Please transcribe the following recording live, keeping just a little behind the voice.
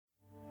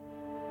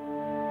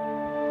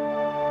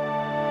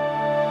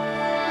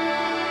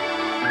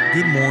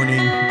Good morning,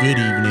 good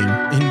evening,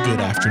 and good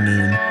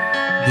afternoon.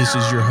 This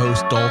is your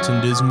host, Dalton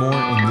Dismore,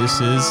 and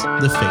this is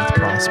The Faith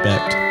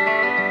Prospect.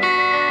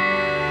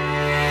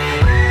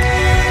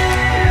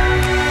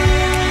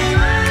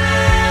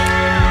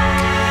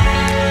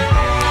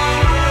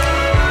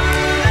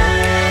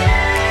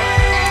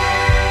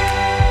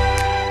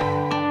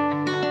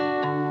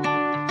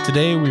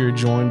 Today we are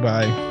joined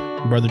by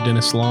Brother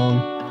Dennis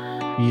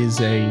Long. He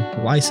is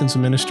a licensed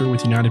minister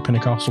with United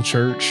Pentecostal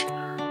Church.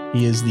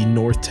 He is the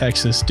North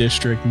Texas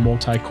District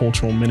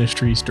Multicultural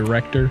Ministries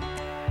Director,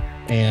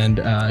 and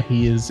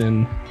he is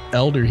an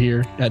elder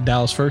here at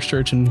Dallas First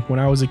Church. And when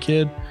I was a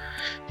kid,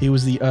 he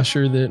was the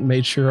usher that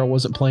made sure I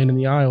wasn't playing in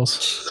the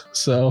aisles.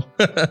 So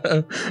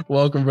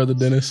welcome, Brother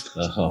Dennis.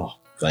 Oh,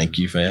 thank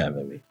you for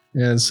having me.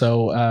 And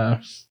so,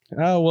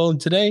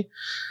 today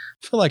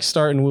I feel like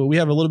starting, we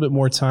have a little bit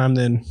more time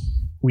than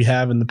we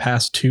have in the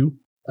past two.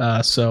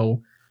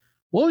 So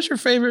what's your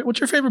favorite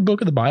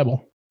book of the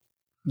Bible?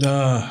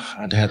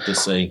 I'd have to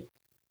say,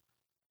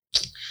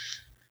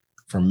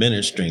 for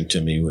ministering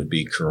to me would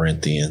be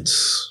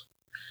Corinthians,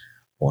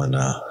 when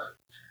I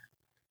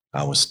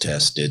was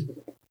tested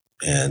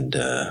and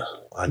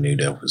I knew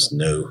there was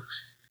no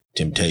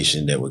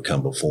temptation that would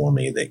come before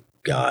me that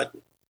God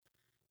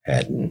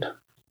hadn't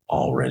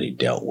already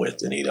dealt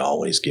with, and he'd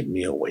always give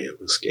me a way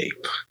of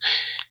escape.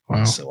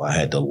 Wow. So I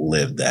had to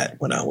live that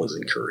when I was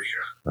in Korea,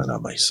 and I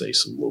might say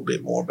a little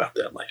bit more about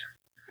that later.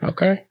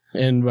 Okay.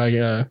 And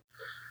by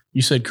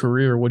you said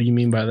career. What do you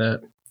mean by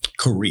that?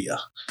 Korea.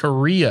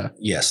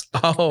 Yes.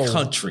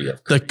 Country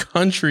of Korea. The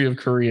country of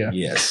Korea.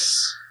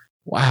 Yes.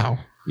 Wow.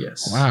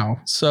 Yes.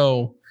 Wow.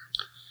 So,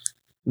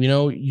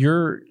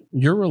 your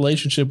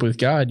relationship with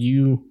God, I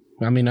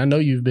know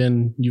you've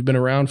been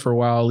around for a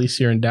while, at least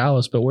here in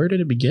Dallas, but where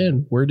did it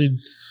begin? Where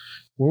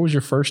was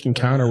your first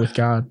encounter with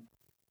God?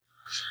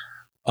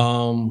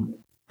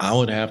 I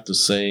would have to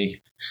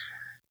say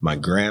my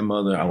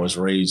grandmother. I was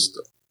raised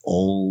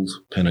old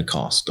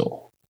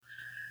Pentecostal.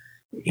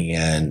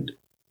 And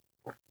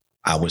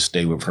I would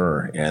stay with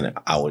her and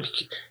I would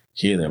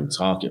hear them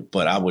talking,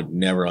 but I would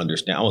never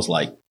understand. I was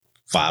like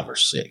 5 or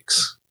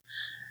 6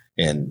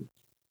 and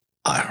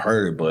I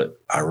heard it, but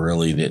I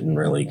really didn't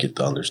get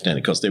to understand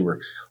it because they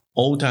were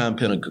old time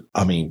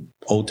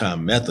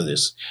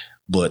Methodists,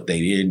 but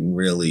they didn't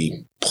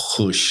really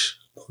push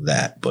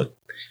that. But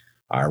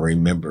I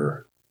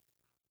remember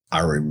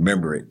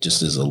it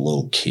just as a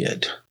little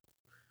kid.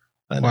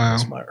 And wow. That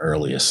was my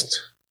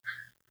earliest.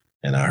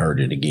 And I heard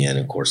it again,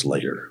 of course,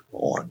 later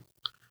on.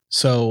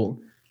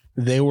 So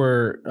they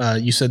were,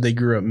 you said they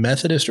grew up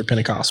Methodist or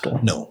Pentecostal?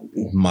 No,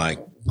 my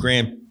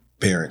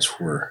grandparents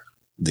were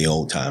the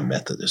old time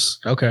Methodists.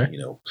 Okay.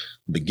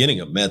 Beginning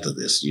of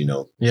Methodists,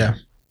 Yeah.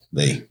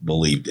 They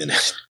believed in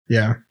it.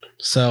 Yeah.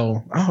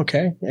 So,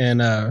 okay.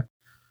 And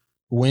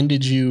when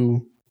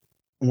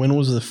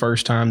was the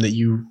first time that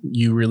you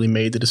really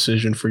made the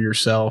decision for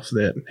yourself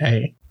that,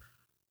 hey,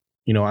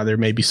 there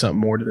may be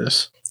something more to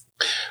this?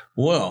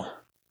 Well,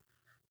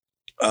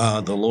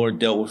 the Lord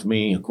dealt with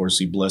me. Of course,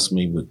 he blessed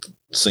me with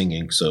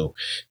singing. So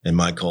in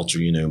my culture,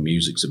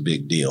 music's a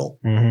big deal.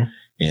 Mm-hmm.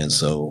 And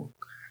so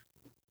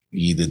he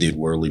either did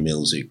worldly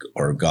music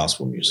or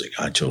gospel music.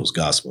 I chose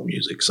gospel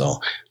music. So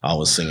I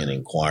was singing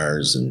in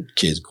choirs and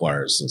kids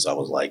choirs since I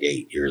was like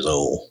 8 years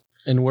old.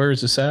 And where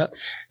is this at?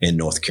 In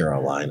North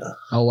Carolina.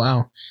 Oh,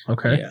 wow.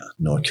 Okay. Yeah,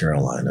 North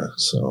Carolina.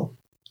 So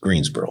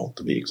Greensboro,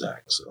 to be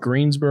exact. So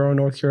Greensboro,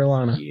 North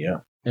Carolina. Yeah.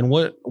 And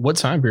what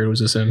time period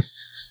was this in?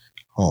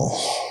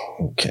 Oh,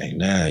 okay.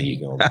 Now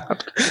you're going to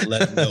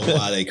let them know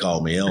why they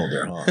call me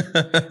elder, huh?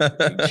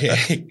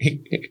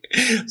 Okay.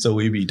 So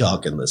we be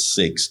talking the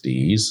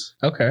 60s.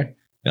 Okay.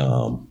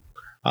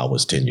 I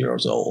was 10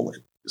 years old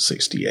in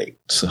 68.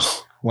 So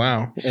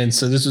wow. And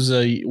so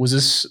was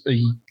this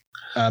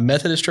a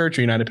Methodist church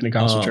or United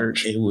Pentecostal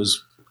church? It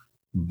was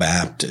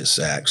Baptist,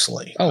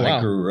 actually. Oh, wow.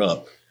 I grew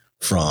up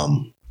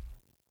from,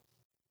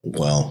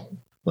 well,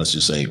 let's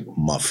just say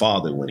my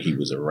father, when he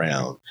was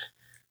around,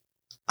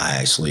 I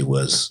actually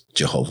was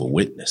Jehovah's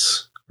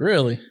Witness.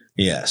 Really?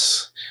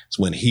 Yes. It's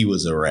when he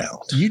was around.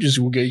 You just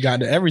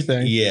got to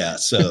everything. Yeah.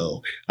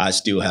 So I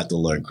still have to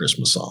learn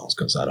Christmas songs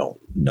because I don't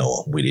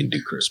know them. We didn't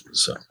do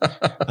Christmas. So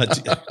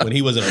when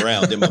he wasn't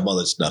around, then my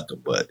mother snuck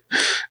them. But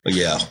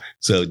yeah.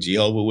 So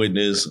Jehovah's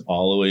Witness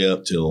all the way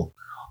up till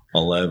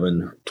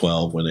 11,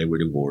 12 when they were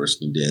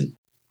divorced. And then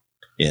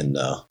in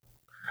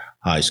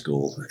high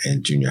school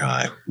and junior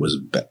high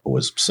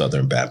was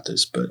Southern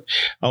Baptist, but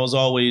I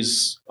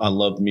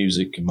loved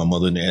music. My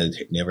mother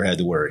never had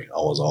to worry. I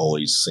was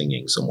always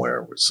singing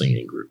somewhere with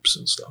singing groups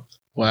and stuff.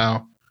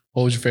 Wow.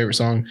 What was your favorite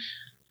song?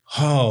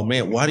 Oh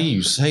man, why do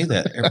you say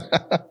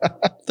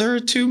that? There are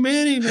too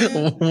many,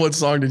 man. What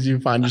song did you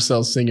find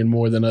yourself singing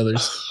more than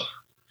others?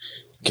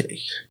 Okay,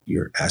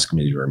 you're asking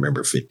me to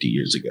remember 50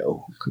 years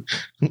ago.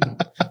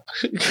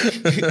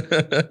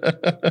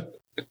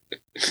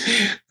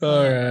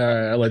 All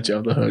right. I'll let you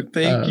off the hook.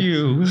 Thank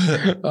you.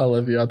 I'll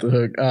let you off the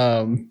hook.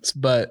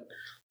 But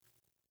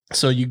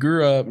so you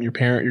grew up,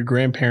 your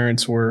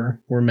grandparents were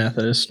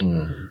Methodist.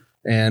 Mm.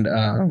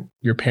 And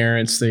your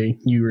parents,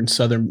 you were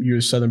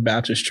Southern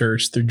Baptist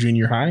Church through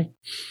junior high?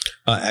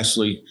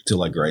 Actually,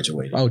 till I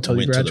graduated. Oh, till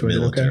you graduated. To the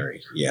military.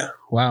 Okay. Yeah.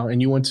 Wow.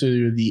 And you went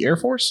to the Air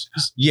Force?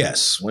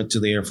 Yes. Went to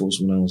the Air Force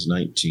when I was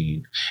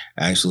 19.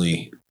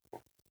 Actually,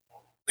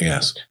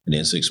 yes. And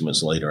then 6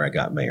 months later, I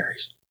got married.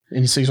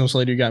 And 6 months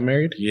later, you got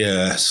married?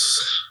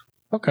 Yes.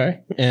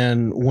 Okay.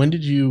 And when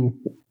did you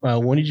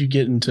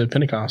get into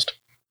Pentecost?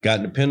 Got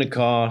into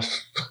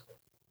Pentecost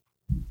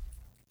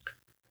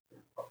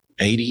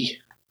 80.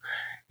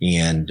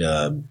 And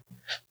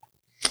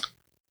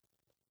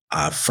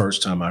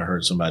first time I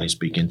heard somebody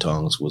speak in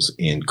tongues was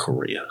in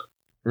Korea.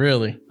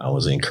 Really? I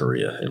was in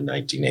Korea in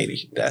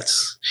 1980.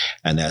 That's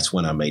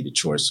when I made the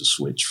choice to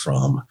switch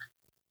from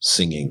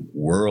singing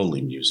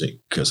worldly music,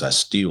 because I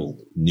still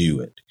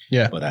knew it.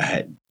 Yeah. But I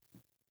had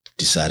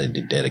decided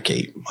to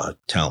dedicate my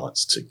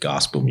talents to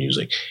gospel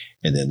music.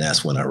 And then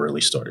that's when I really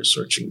started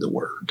searching the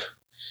word.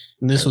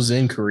 And this was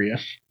in Korea?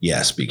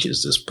 Yes,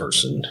 because this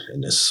person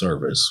in this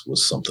service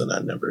was something I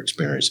never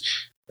experienced.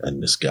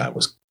 And this guy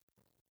was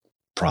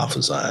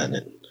prophesying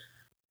and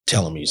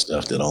telling me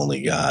stuff that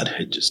only God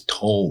had just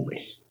told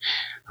me.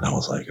 And I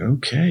was like,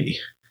 okay.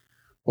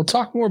 Well,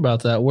 talk more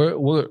about that.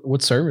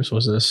 What service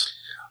was this?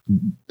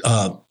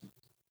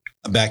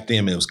 Back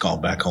then, it was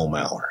called Back Home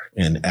Hour.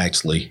 And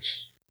actually,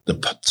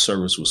 the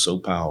service was so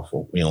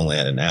powerful, we only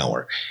had an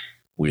hour.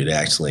 We had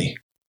actually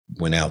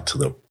went out to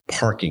the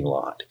parking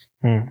lot,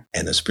 and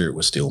the Spirit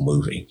was still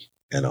moving.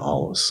 And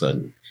all of a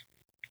sudden,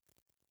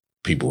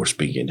 people were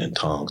speaking in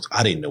tongues.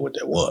 I didn't know what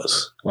that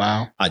was.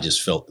 Wow. I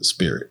just felt the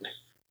Spirit.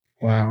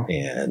 Wow.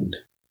 And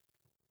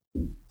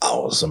I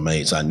was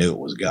amazed. I knew it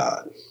was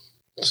God.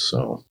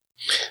 So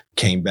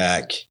came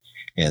back,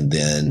 and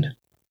then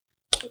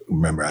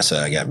remember I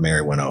said I got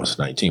married when I was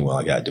 19. Well,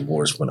 I got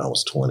divorced when I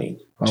was 22.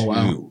 Oh,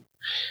 wow.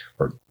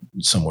 Or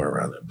somewhere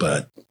around there.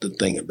 But the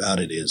thing about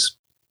it is,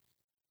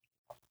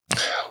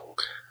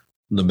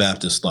 the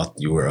Baptists thought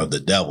you were of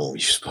the devil.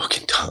 You spoke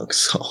in tongues.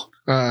 So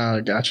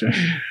gotcha.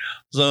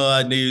 So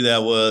I knew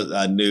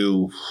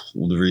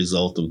the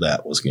result of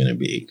that was going to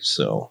be.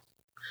 So,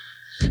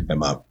 and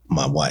my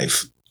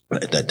wife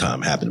at that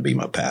time happened to be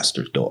my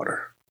pastor's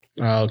daughter.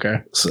 Oh,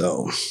 okay.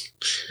 So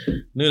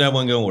knew that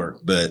wasn't going to work,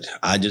 but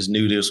I just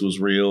knew this was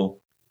real.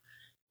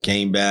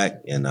 Came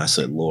back and I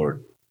said,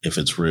 Lord, if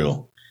it's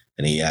real.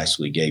 And he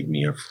actually gave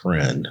me a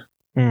friend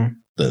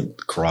that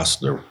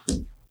crossed the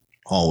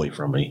hallway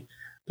from me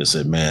that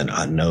said, man,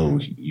 I know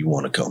you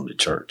want to come to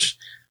church.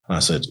 And I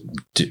said,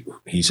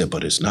 he said,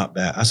 but it's not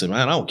bad. I said,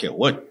 man, I don't care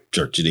what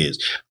church it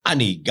is. I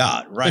need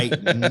God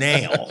right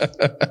now.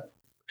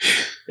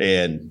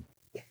 And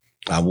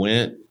I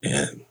went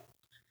and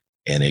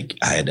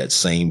I had that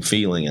same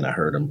feeling, and I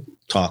heard him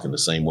talking the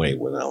same way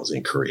when I was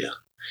in Korea.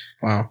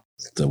 Wow.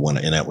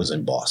 And that was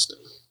in Boston.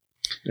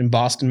 In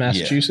Boston,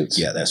 Massachusetts?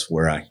 Yeah, that's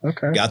where I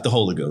got the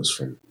Holy Ghost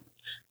from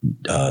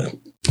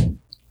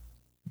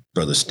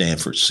Brother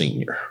Stanford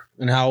Sr.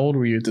 And how old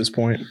were you at this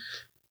point?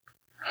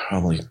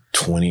 Probably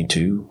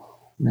 22.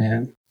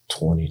 Man.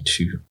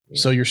 22.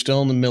 So you're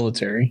still in the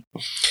military?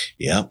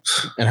 Yep.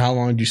 And how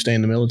long did you stay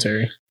in the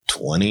military?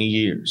 20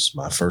 years.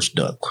 My first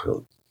duck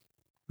quote.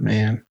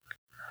 Man.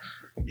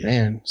 Yeah.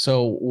 Man.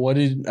 So what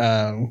did,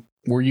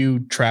 were you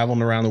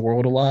traveling around the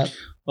world a lot?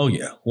 Oh,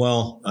 yeah.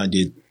 Well, I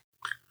did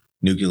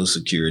nuclear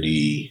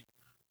security,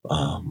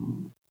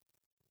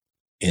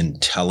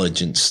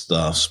 intelligence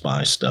stuff,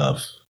 spy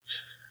stuff,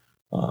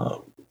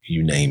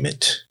 you name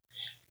it,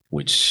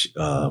 which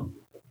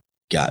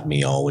got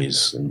me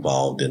always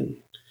involved in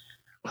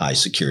high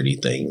security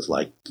things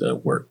like the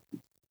work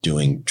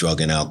doing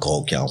drug and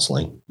alcohol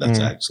counseling. That's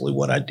actually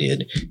what I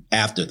did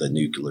after the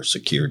nuclear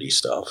security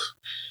stuff.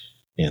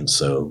 And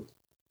so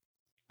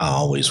I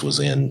always was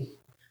in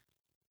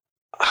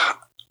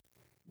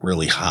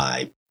really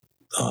high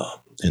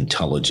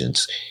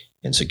intelligence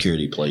and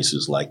security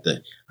places like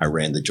I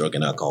ran the drug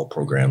and alcohol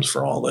programs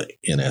for all the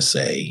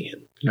NSA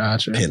and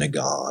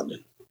Pentagon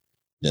and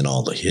then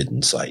all the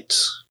hidden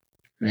sites.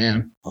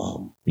 Man.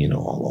 All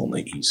on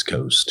the East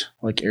Coast.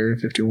 Like Area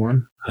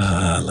 51?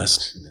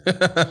 Let's.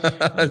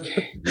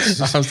 Okay.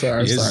 I'm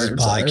sorry.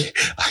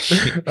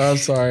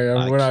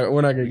 We're not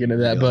going to get into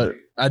that, but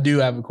I do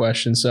have a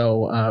question.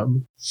 So,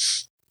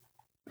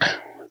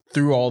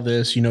 through all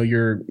this,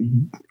 you're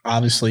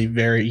obviously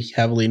very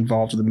heavily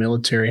involved in the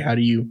military. How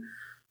do you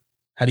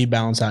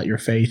balance out your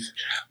faith?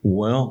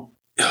 Well,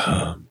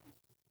 I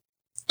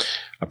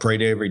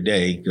prayed every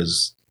day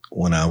because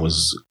when I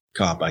was a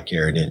cop, I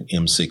carried an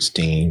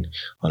M16,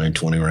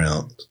 120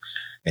 rounds,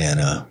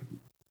 and a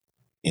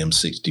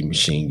M60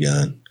 machine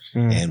gun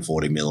and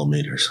 40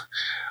 millimeters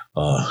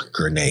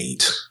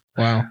grenades.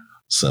 Wow.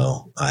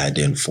 So I had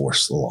to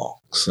enforce the law.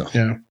 So,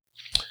 yeah.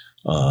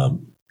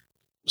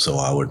 So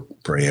I would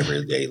pray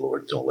every day,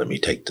 Lord, don't let me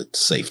take the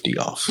safety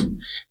off.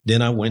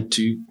 Then I went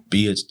to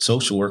be a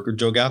social worker,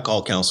 drug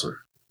alcohol counselor.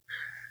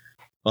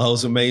 Well, it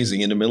was amazing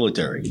in the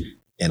military.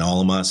 And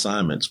all of my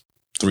assignments,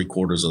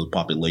 3/4 of the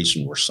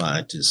population were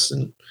scientists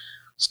and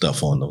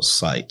stuff on those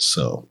sites.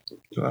 So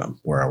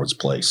where I was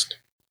placed.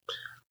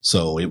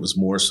 So it was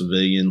more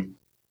civilian,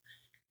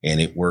 and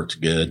it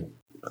worked good.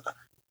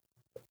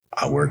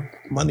 I worked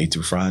Monday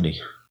through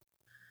Friday,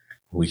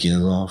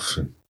 weekends off,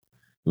 and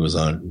it was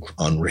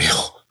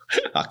unreal.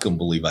 I couldn't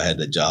believe I had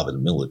that job in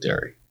the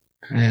military.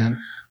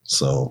 Man.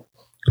 So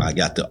I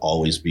got to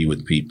always be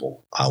with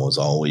people. I was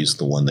always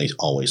the one they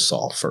always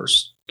saw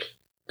first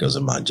because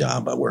of my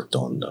job. I worked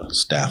on the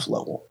staff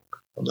level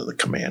under the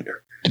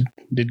commander.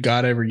 Did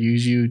God ever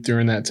use you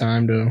during that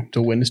time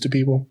to witness to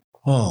people?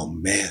 Oh,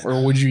 man.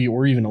 Or were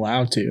you even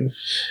allowed to?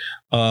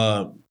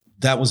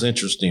 That was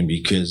interesting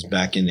because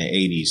back in the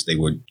 80s, they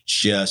were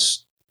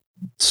just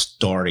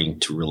starting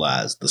to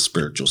realize the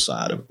spiritual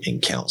side of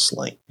in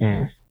counseling.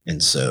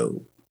 And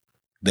so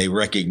they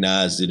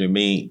recognized it in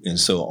me. And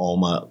so all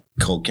my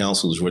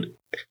co-counselors would,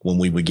 when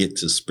we would get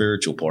to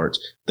spiritual parts,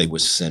 they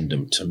would send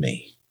them to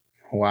me.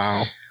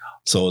 Wow.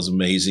 So it was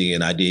amazing.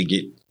 And I did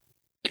get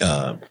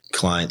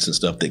clients and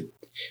stuff that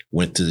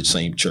went to the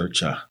same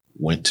church I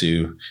went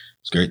to.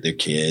 It's great. Their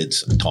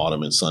kids. I taught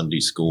them in Sunday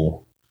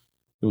school.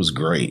 It was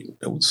great.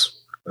 It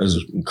was an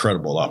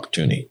incredible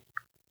opportunity.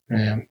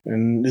 Yeah.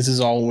 And this is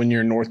all when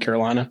you're in North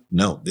Carolina?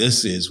 No,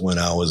 this is when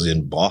I was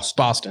in Boston.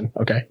 Boston.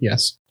 Okay.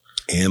 Yes.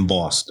 In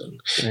Boston.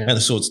 Yeah.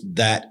 And so it's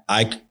that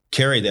I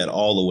carried that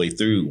all the way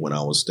through when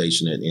I was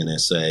stationed at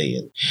NSA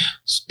and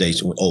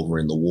stationed over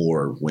in the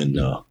war when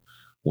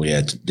we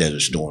had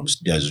Desert Storms,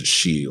 Desert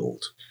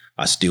Shield.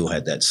 I still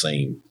had that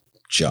same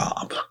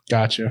job.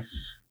 Gotcha.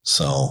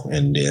 So,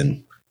 and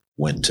then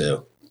went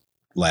to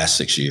last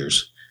 6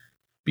 years,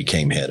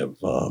 became head of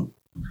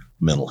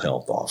mental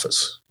health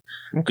office.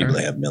 Okay. People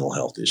that have mental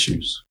health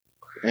issues.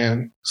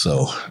 And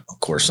so, of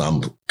course,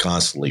 I'm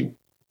constantly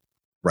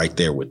right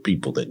there with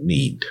people that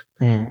need.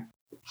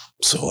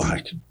 So I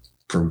could,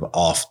 from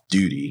off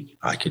duty,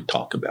 I could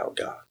talk about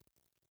God.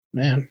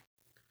 Man.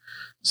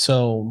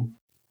 So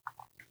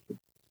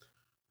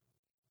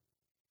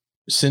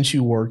since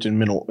you worked in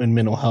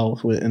mental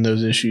health and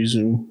those issues,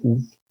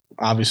 and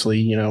obviously,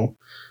 you know,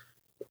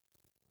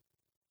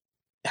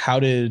 how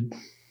did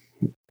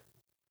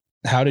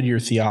your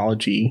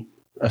theology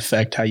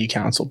affect how you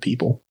counsel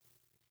people?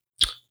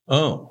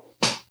 Oh,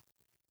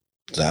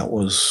 that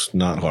was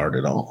not hard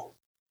at all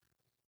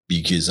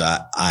because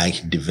I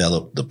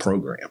developed the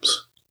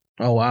programs.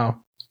 Oh,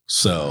 wow.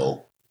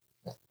 So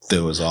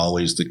there was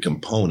always the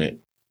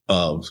component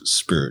of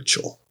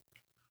spiritual.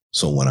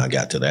 So when I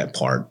got to that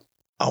part,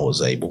 I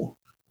was able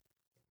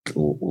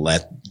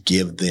to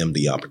give them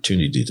the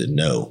opportunity to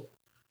know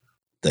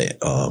that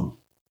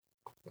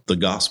the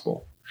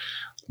gospel.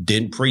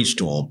 Didn't preach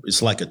to them.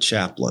 It's like a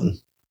chaplain.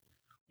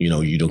 You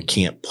know, you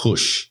can't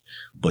push,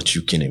 but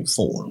you can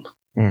inform.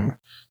 And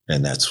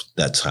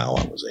that's how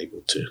I was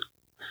able to.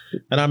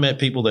 And I met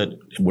people that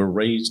were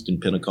raised in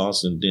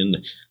Pentecost, and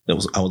then I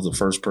was the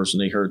first person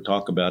they heard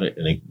talk about it,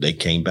 and they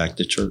came back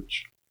to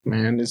church.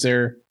 Man, is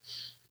there,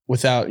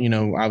 without, you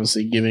know,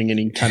 obviously giving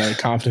any kind of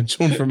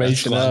confidential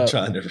information I'm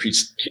trying to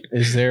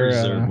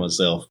reserve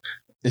myself.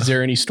 Is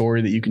there any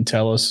story that you can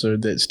tell us or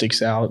that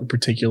sticks out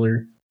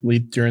particularly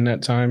during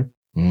that time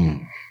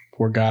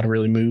where God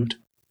really moved?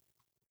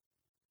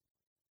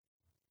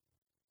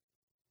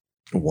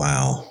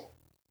 Wow.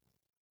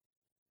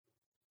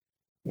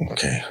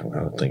 Okay, I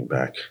gotta think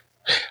back.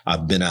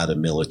 I've been out of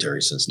the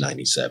military since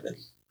 97.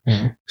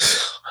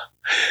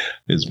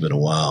 It's been a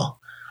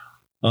while.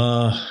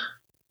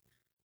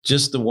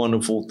 Just the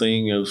wonderful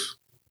thing of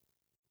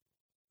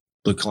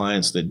the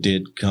clients that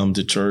did come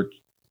to church,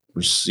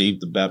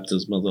 received the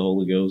baptism of the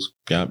Holy Ghost,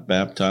 got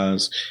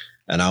baptized,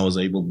 and I was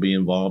able to be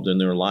involved in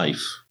their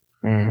life.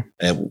 And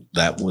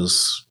that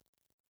was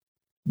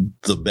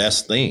the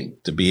best thing,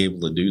 to be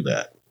able to do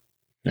that.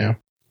 Yeah.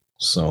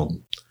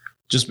 So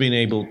just being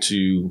able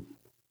to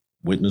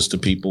witness to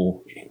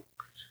people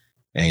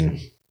and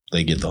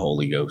they get the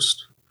Holy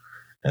Ghost.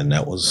 And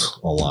that was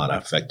a lot. I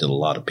affected a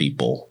lot of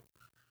people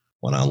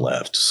when I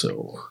left.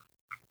 So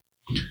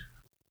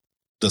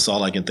that's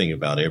all I can think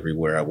about.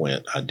 Everywhere I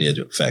went, I did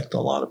affect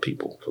a lot of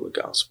people for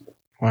the gospel.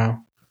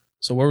 Wow.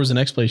 So where was the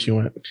next place you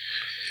went?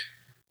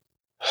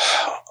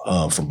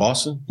 From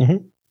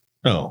Boston?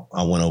 No,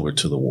 I went over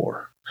to the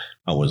war.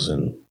 I was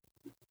in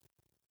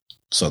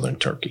southern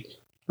Turkey.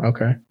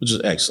 Okay. Which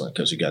is excellent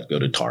because you got to go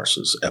to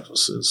Tarsus,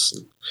 Ephesus,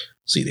 and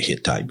see the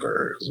Hittite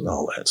birds and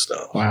all that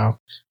stuff. Wow.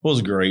 It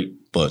was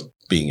great, but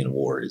being in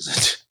war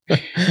isn't.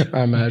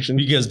 I imagine.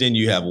 Because then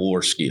you have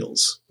war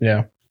skills.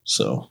 Yeah.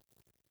 So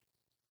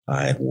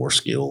I had war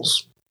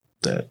skills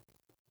that,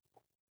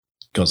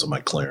 because of my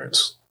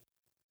clearance,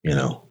 you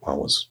know, I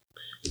was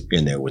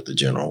in there with the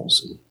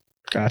generals. And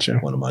gotcha.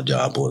 One of my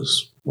job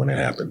was, when it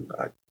happened,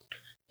 I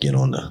get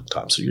on the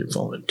top secret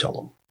phone and tell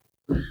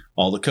them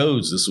all the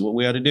codes. This is what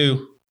we had to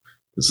do.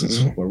 This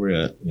is where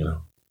we're at, you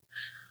know.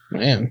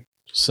 Man.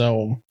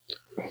 So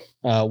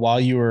while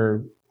you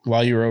were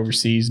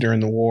overseas during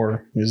the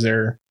war, is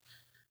there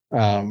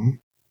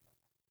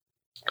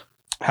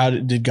how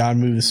did God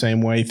move the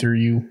same way through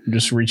you,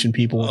 just reaching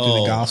people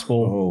through the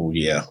gospel? Oh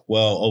yeah.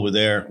 Well, over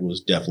there it was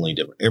definitely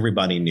different.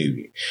 Everybody knew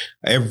you.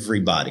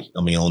 Everybody.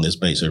 I mean, on this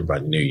base,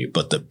 everybody knew you.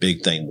 But the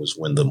big thing was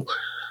when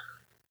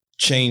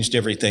changed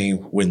everything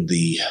when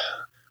the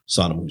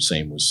Saddam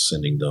Hussein was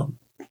sending the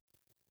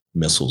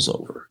missiles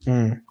over.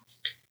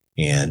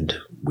 And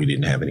we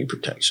didn't have any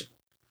protection.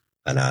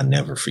 And I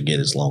never forget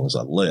as long as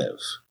I live.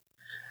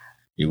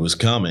 It was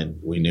coming.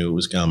 We knew it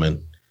was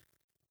coming.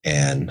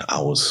 And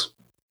I was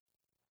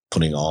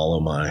putting all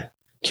of my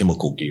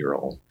chemical gear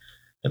on,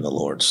 and the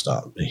Lord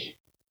stopped me.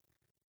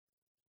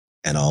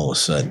 And all of a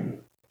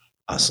sudden,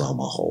 I saw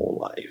my whole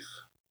life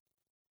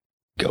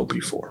go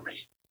before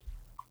me.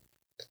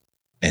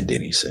 And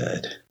then he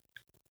said,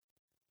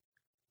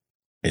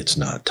 it's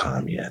not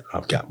time yet.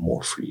 I've got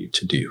more for you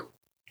to do.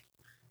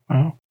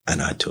 Wow.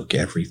 And I took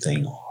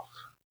everything off,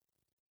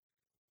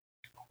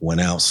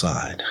 went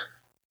outside,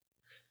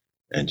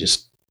 and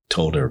just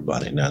told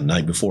everybody. Now, the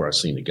night before, I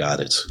seen the guy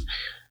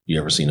you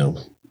ever seen a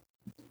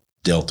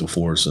Delta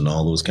Force and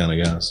all those kind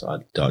of guys? I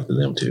talked to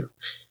them too.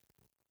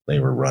 They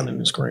were running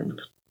and screaming.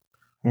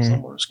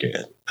 Some were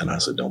scared. And I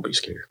said, don't be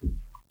scared.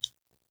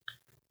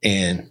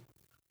 And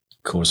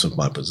of course, of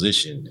my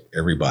position,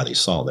 everybody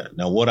saw that.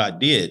 Now, what I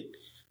did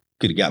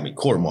could have got me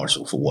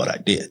court-martialed for what I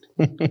did.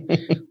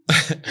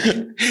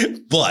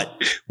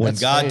 But when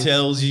That's God faith.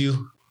 tells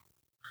you,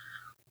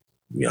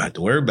 you don't have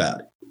to worry about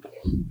it.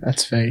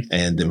 That's faith.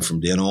 And then from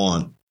then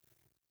on,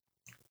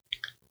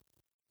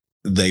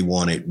 they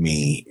wanted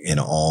me in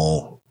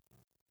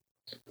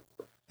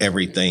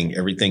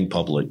everything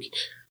public.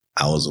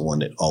 I was the one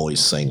that always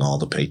sang all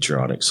the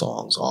patriotic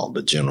songs. All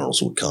the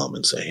generals would come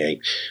and say, hey,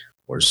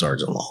 where's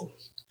Sergeant Long?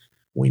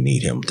 We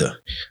need him to.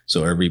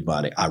 So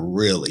everybody, I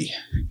really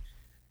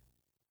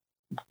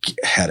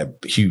had a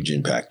huge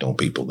impact on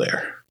people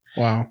there.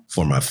 Wow.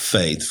 For my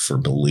faith, for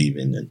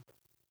believing, and,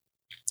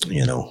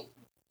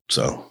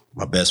 so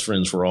my best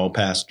friends were all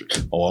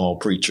pastors, all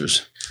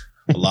preachers.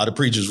 A lot of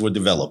preachers were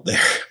developed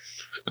there.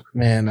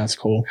 Man, that's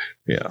cool.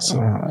 Yeah. So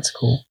that's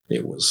cool.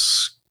 it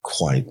was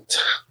quite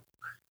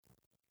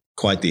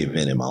the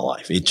event in my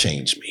life. It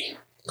changed me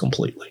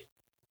completely.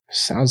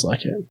 Sounds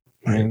like it.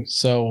 Man.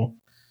 So,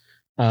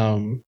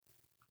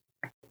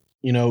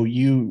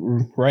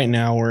 you right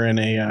now we're in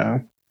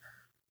a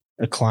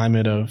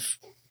climate of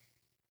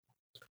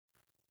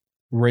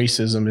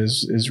racism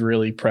is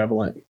really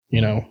prevalent.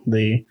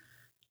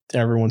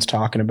 Everyone's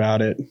talking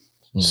about it.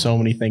 So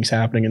many things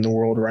happening in the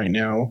world right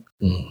now.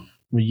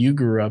 You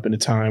grew up in a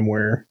time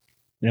where,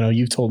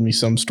 you've told me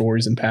some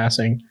stories in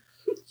passing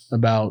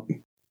about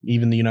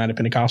even the United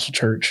Pentecostal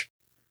Church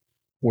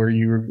where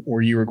you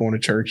were going to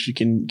church.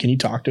 Can you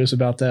talk to us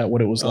about that?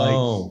 What it was like?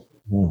 Oh,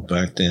 well,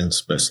 back then,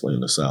 especially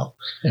in the South.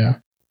 Yeah.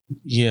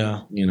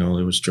 Yeah.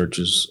 There was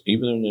churches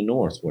even in the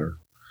North where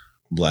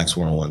blacks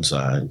were on one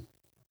side,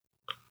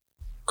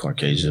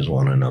 Caucasians were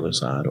on another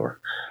side, or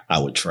I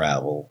would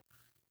travel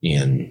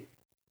and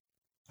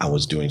I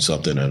was doing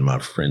something and my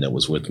friend that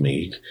was with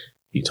me,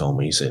 he told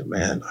me, he said,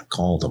 man, I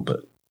called them,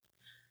 but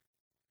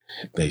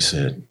they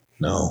said,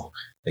 no,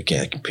 they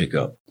can't pick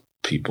up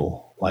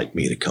people like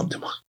me to come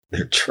to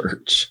their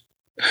church.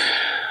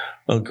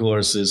 Of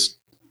course,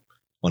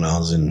 when I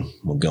was in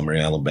Montgomery,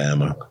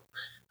 Alabama,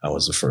 I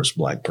was the first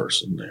black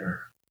person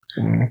there.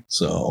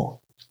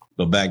 So,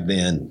 but back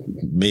then,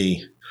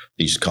 they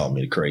used to call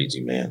me the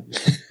crazy man.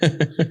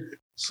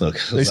 So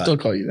they still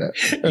call you that.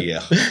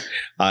 Yeah.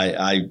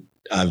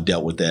 I've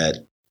dealt with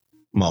that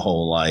my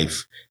whole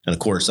life. And of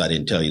course, I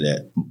didn't tell you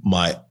that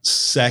my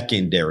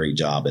secondary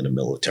job in the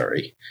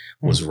military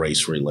was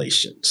race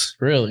relations.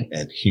 Really?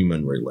 And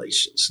human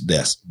relations.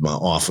 That's my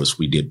office.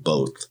 We did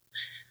both.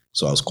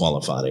 So I was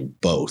qualified in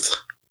both.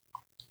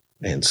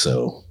 And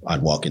so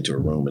I'd walk into a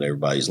room and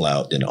everybody's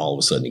loud. Then all of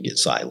a sudden it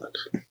gets silent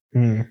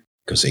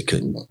because they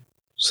couldn't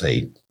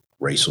say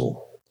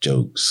racial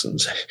jokes. And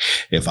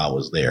if I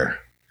was there,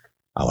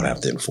 I would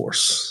have to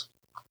enforce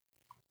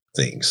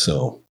things.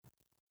 So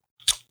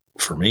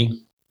for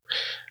me,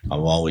 I've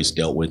always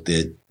dealt with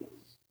it,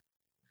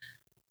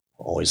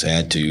 always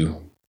had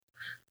to.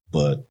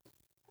 But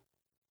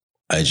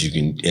as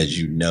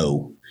you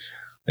know,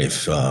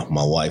 if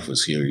my wife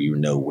was here,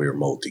 we're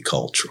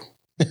multicultural.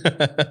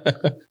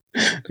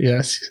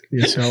 Yes,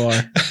 y'all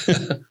are.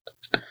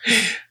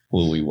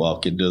 When we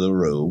walk into the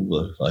room,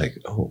 like,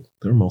 oh,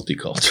 they're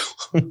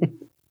multicultural.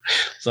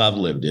 So I've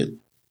lived it.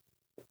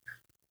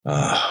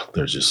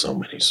 There's just so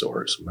many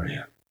stories,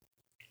 man.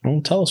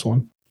 Well, tell us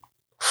one.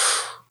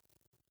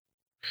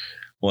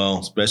 Well,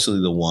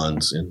 especially the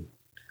ones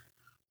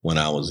when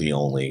I was the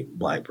only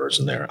black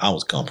person there, I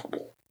was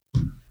comfortable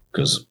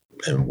because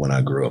when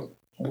I grew up,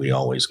 we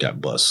always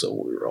got bused, so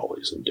we were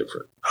always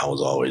indifferent. I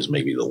was always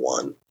maybe the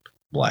one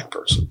black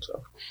person.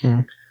 So,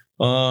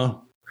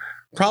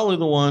 probably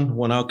the one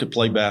when I could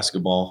play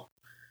basketball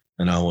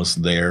and I was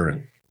there,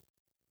 and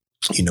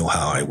you know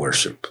how I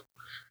worship.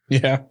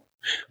 Yeah,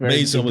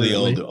 made some of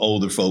the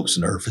older folks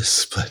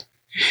nervous,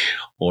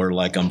 or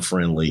like I'm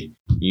friendly,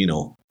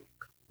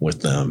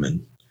 with them,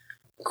 and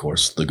of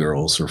course the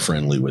girls are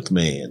friendly with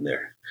me,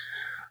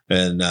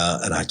 and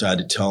I tried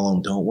to tell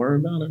them, don't worry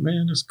about it,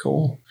 man, it's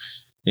cool,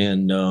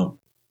 and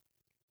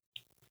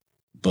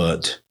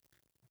but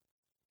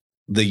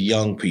the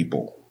young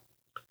people,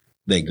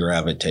 they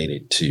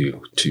gravitated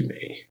to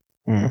me.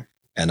 Mm.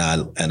 And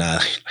I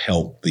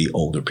help the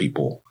older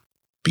people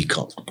be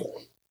comfortable.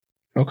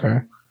 Okay.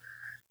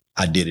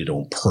 I did it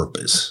on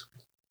purpose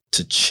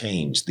to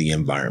change the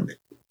environment.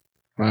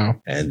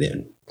 Wow. And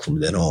then from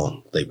then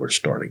on, they were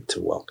starting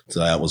to welcome. So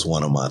that was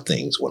one of my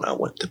things when I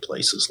went to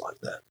places like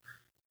that.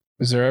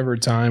 Is there ever a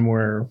time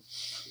where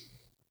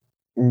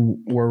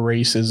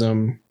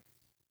racism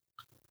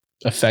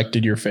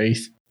affected your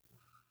faith?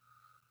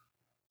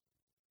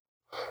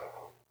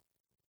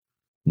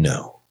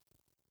 No.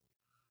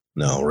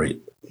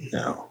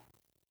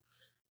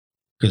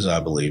 Because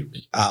I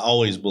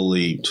always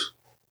believed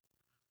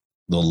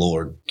the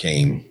Lord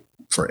came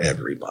for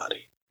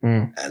everybody.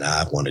 Mm. And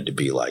I wanted to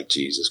be like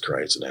Jesus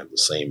Christ and have the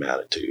same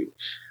attitude.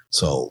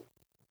 So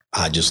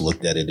I just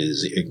looked at it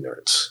as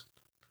ignorance.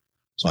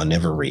 So I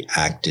never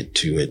reacted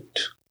to it.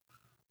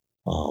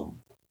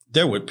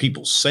 There would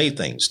people say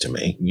things to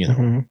me,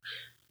 Mm-hmm.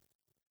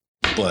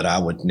 but I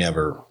would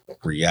never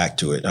react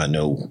to it. I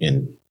know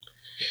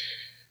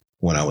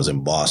when I was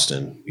in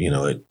Boston,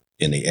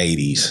 in the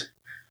 80s,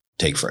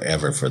 take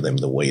forever for them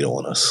to wait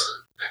on us.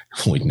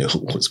 We knew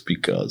it was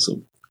because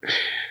of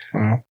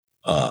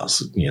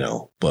us,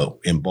 but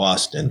in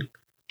Boston,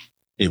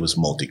 it was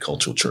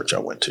multicultural church I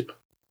went to.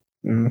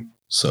 Mm.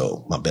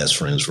 So my best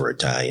friends were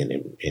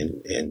Italian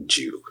and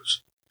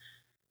Jews.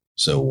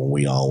 So when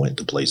we all went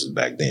to places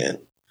back then,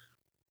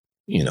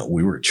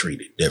 we were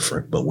treated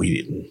different, but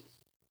we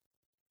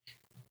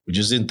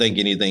just didn't think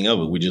anything of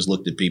it. We just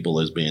looked at people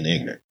as being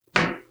ignorant.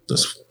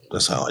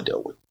 That's how I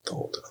dealt with it the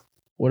whole time.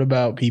 What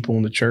about people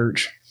in the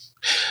church?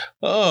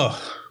 Oh,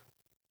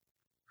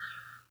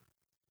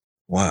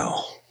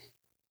 wow.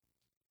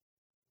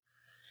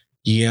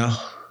 Yeah.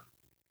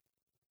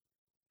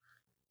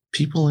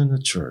 People in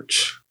the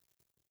church.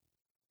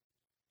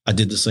 I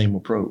did the same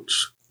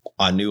approach.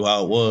 I knew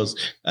how it was,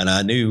 and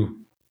I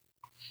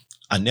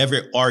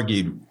never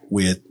argued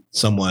with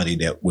somebody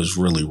that was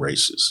really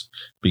racist,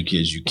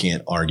 because you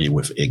can't argue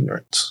with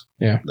ignorance.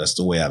 Yeah. That's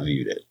the way I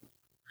viewed it.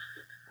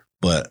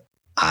 But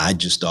I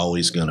just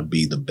always going to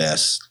be the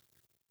best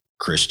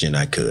Christian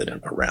I could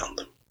around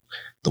them.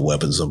 The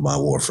weapons of my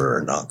warfare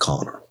are not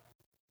carnal,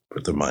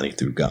 but they're mighty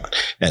through God.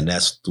 And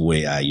that's the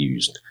way I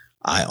used.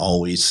 I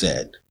always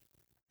said,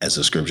 as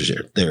the scripture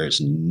said, there is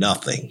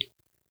nothing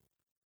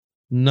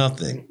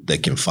that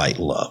can fight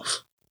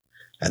love.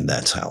 And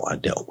that's how I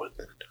dealt with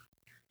it.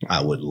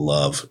 I would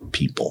love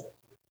people.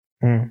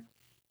 Mm.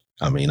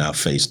 I mean, I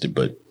faced it,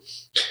 but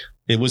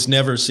it was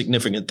never a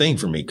significant thing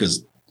for me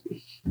because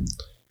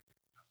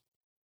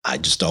I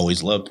just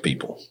always loved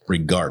people,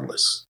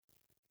 regardless.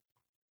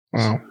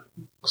 Wow.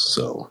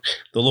 So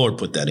the Lord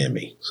put that in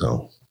me.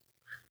 So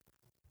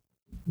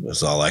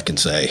that's all I can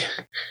say.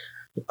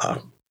 I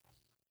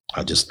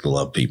just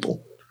love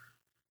people.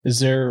 Is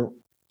there,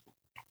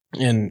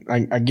 and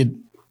I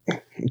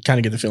kind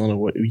of get the feeling of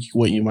what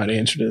you might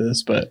answer to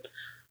this, but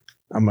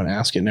I'm going to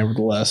ask it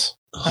nevertheless.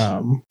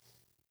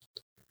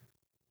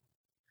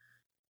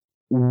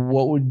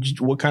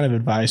 What kind of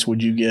advice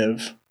would you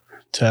give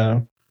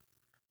to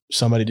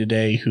somebody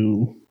today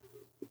who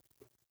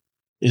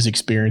is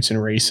experiencing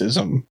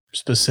racism,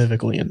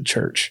 specifically in the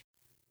church,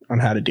 on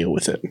how to deal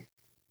with it,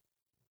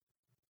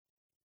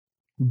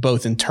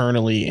 both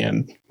internally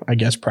and, I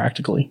guess,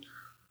 practically?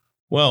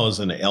 Well, as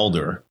an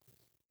elder,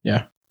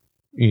 yeah,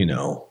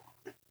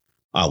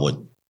 I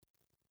would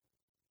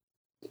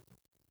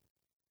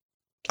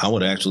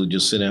actually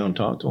just sit down and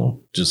talk to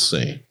them, just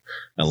say,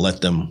 and let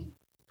them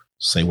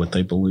say what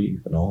they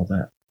believe and all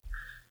that.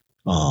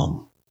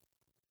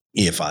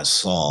 If I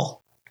saw,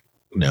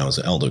 now as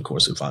an elder, of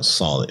course, if I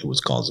saw that it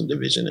was causing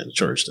division in the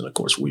church, then of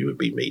course we would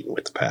be meeting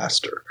with the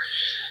pastor,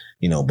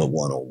 but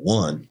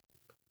one-on-one,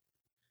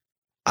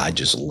 I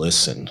just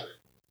listen.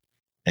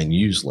 And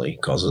usually,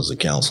 because as a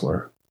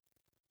counselor,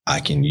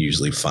 I can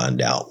usually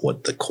find out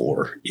what the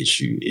core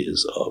issue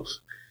is of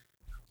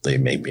they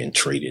may be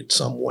treated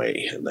some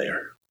way and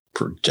they're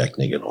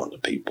projecting it onto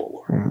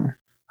people or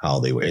how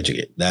they were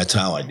educated. That's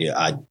how I did.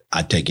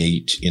 I take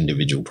each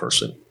individual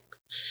person,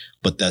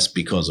 but that's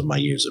because of my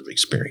years of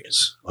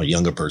experience. A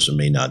younger person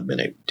may not have been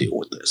able to deal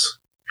with this.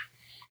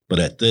 But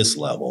at this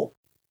level,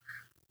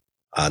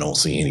 I don't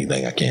see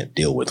anything I can't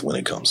deal with when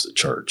it comes to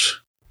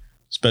church,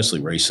 especially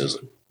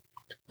racism.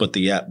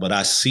 But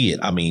I see it.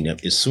 I mean,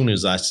 as soon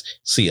as I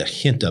see a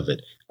hint of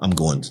it, I'm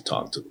going to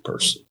talk to the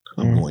person.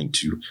 I'm going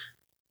to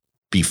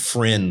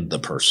befriend the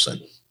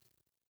person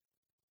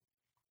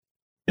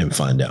and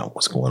find out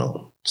what's going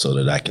on so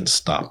that I can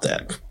stop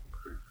that.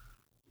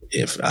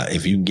 If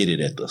you can get it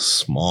at the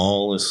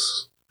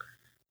smallest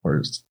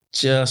or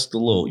just a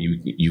little,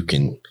 you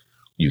can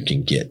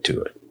get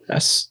to it.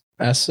 That's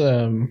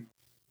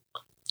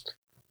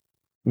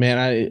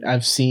man,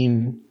 I've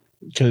seen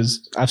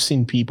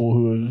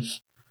people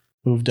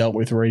who've dealt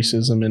with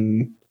racism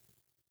and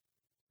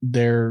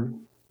their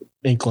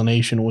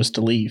inclination was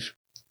to leave,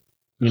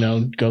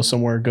 go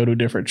somewhere, go to a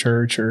different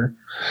church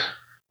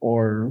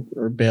or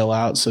bail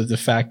out. So the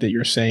fact that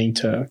you're saying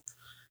to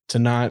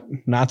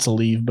not to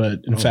leave, but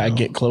in fact,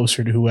 get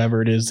closer to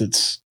whoever it is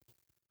that's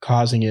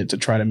causing it to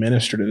try to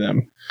minister to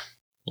them.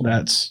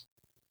 That's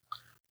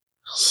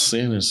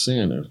sin is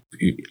sin.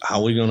 How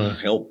are we going to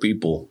help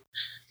people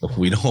if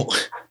we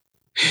don't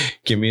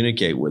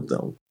communicate with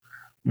them,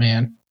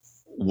 man,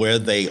 where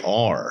they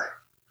are?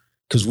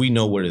 Because we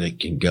know where they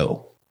can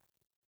go,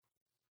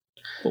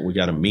 but we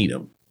got to meet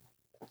them.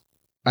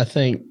 I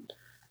think,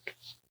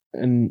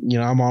 and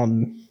I'm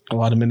on a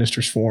lot of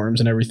ministers forums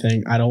and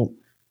everything. I don't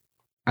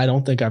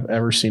think I've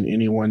ever seen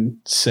anyone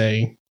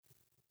say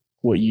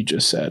what you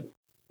just said,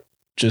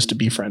 just to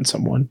befriend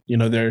someone.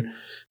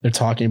 They're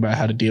talking about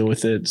how to deal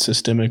with it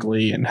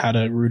systemically and how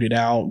to root it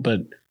out,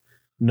 but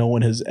no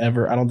one has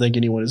ever, I don't think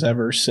anyone has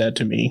ever said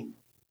to me,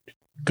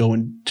 go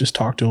and just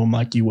talk to him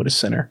like you would a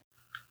sinner.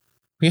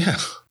 Yeah.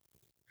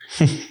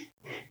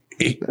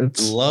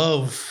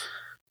 Love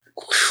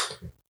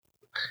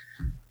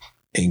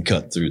and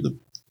cut through the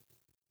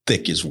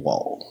thickest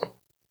wall.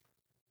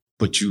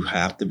 But you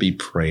have to be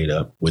prayed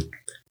up with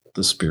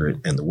the Spirit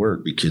and the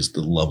Word, because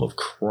the love of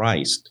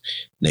Christ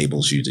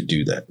enables you to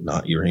do that,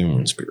 not your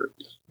human spirit,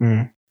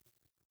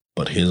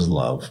 but His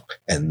love.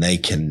 And they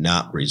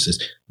cannot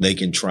resist. They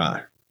can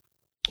try.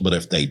 But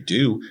if they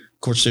do, of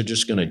course, they're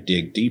just going to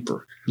dig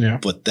deeper. Yeah.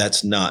 But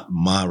that's not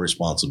my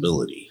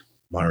responsibility.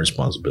 My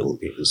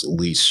responsibility is at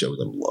least show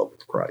them love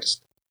of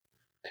Christ.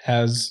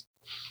 Is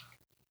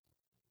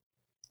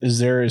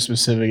there a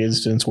specific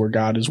instance where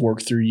God has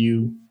worked through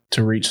you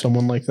to reach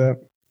someone like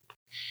that?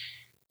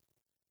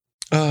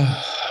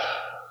 I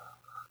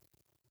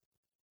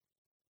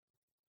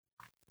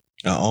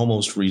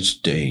almost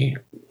reached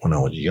when I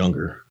was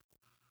younger,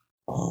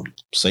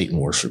 Satan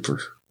worshiper.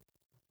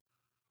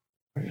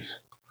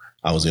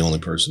 I was the only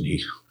person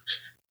he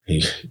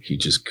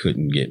just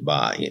couldn't get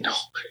by,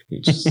 He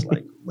just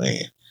like,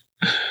 man,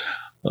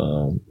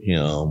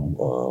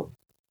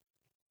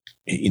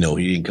 he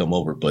didn't come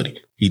over, but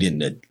he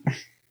didn't.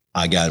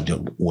 I got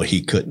him to where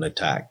he couldn't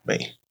attack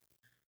me.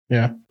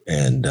 Yeah,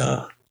 and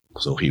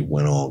so he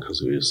went on,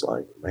 because he was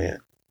like, man,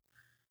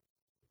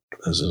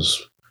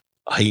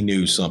 he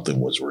knew something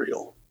was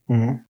real.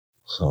 Mm-hmm.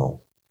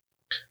 So,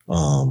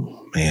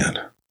 man,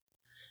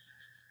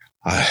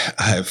 I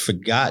have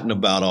forgotten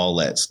about all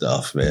that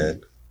stuff,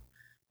 man.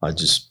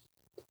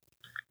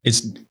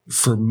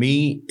 For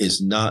me,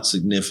 it's not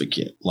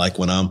significant. Like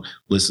when I'm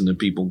listening to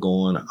people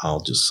going,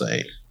 I'll just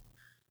say,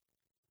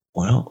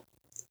 well,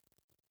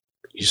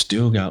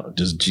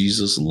 does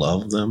Jesus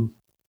love them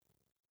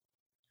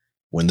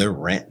when they're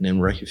ranting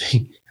and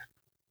raving?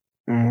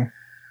 Mm-hmm.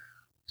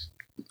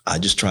 I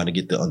just try to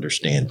get to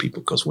understand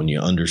people, because when you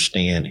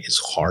understand, it's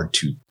hard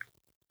to,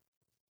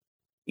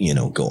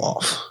 go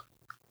off.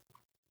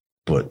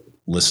 But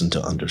listen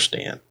to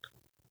understand.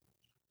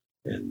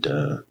 And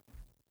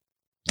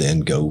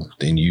then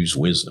use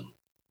wisdom.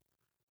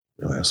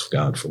 Ask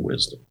God for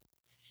wisdom.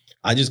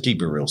 I just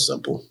keep it real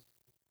simple.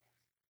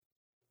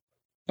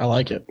 I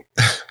like it.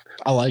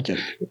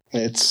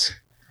 It's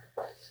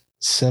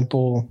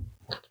simple.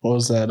 What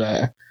was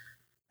that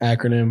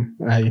acronym?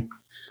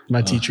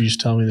 My teacher used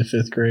to tell me in the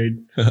 5th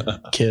grade.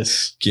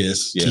 KISS.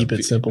 KISS. Yeah. Keep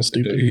it simple,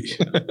 stupid.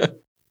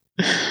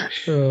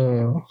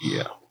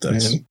 Yeah,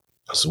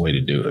 that's the way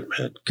to do it,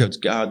 man. Because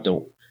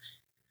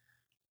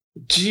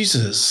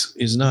Jesus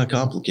is not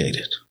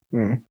complicated.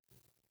 Mm.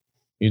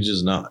 He's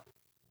just not.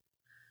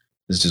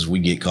 It's just we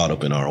get caught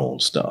up in our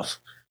own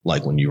stuff.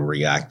 Like when you're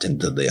reacting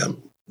to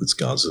them, it's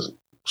God's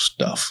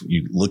stuff.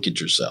 You look at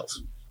yourself.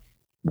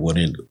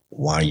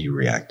 Why are you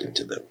reacting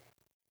to them?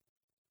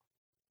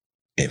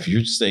 If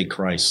you stay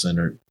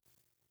Christ-centered,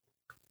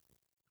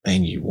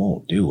 and you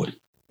won't do it.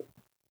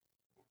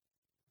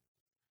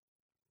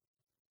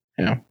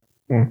 Yeah.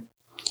 Mm.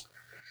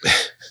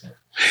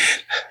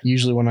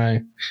 Usually when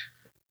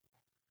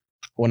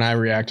I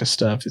react to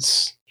stuff,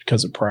 it's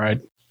because of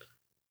pride.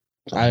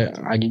 I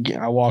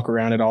walk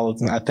around it all the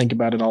time. I think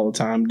about it all the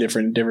time,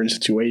 different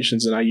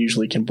situations, and I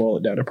usually can boil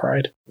it down to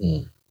pride.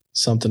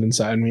 Something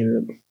inside me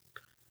that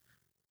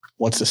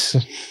wants to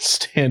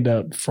stand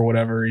up for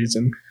whatever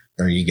reason.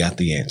 Or you got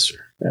the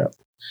answer. Yeah.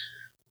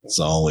 It's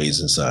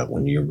always inside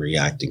when you're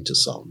reacting to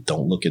something.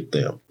 Don't look at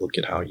them. Look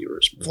at how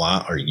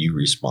why are you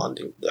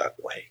responding that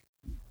way?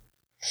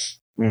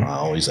 I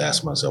always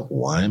ask myself,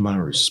 why am I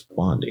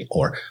responding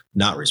or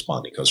not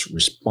responding? Because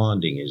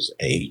responding is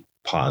a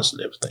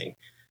positive thing.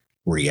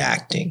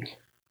 Reacting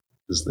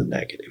is the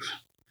negative.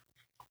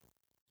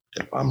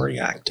 If I'm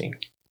reacting,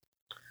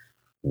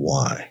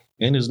 why?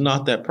 And it's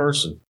not that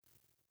person.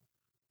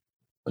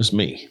 It's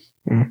me.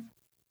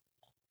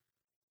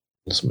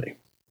 It's me.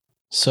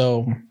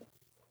 So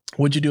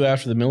what'd you do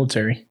after the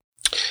military?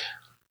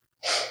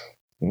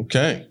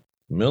 Okay.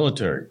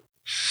 Military.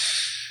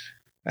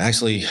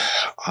 Actually,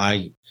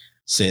 I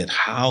said,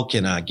 how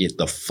can I get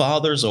the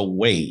fathers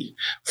away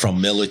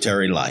from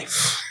military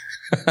life?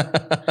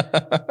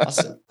 I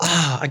said,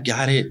 I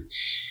got it.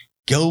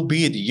 Go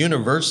be at the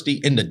university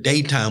in the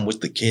daytime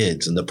with the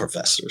kids and the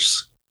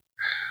professors.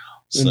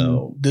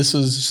 So this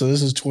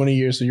is 20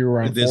 years. So you were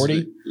around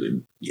 40?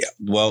 Yeah.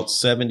 Well,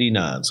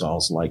 79. So I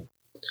was like,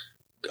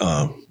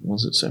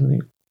 was it 70?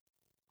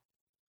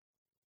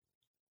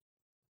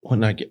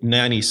 when I get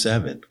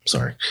 97,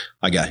 sorry,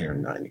 I got here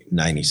in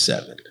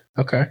 97.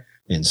 Okay.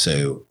 And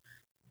so.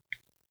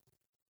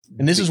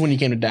 And this is when you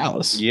came to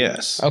Dallas?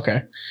 Yes.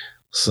 Okay.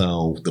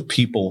 So the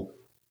people,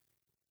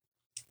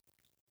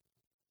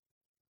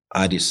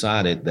 I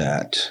decided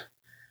that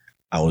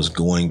I was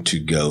going to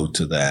go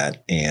to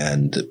that,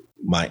 and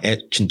my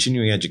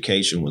continuing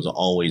education was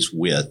always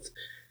with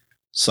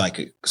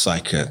psychiatric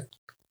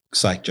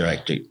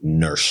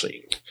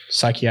nursing.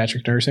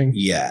 Psychiatric nursing?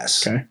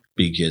 Yes. Okay.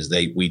 Because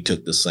we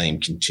took the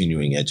same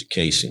continuing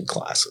education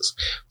classes.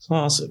 So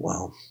I said,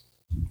 well,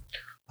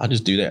 I'll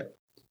just do that.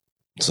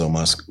 So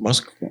I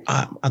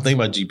think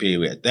my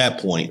GPA at that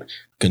point,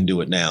 couldn't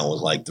do it now,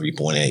 was like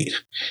 3.8.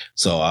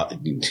 So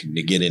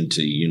to get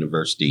into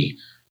university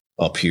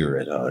up here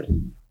at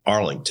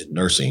Arlington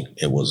nursing,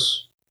 it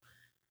was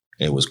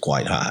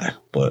quite high,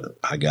 but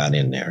I got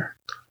in there,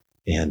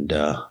 and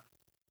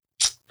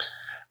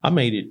I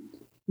made it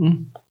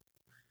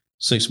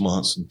 6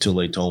 months until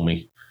they told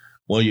me,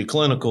 well, your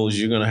clinicals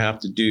you're going to have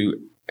to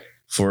do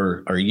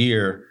for a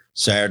year,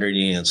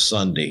 Saturday and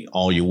Sunday,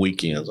 all your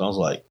weekends. I was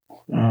like,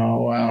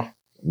 oh, wow.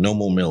 No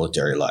more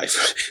military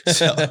life.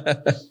 So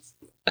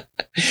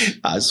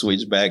I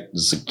switched back to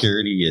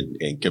security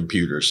and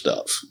computer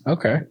stuff.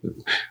 Okay.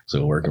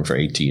 So working for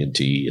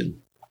AT&T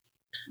and,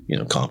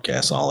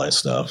 Comcast, all that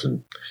stuff. And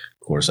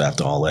of course,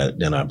 after all that,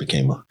 then I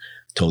became a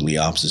totally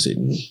opposite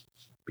and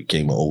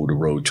became an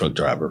over-the-road truck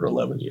driver for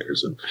 11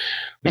 years and,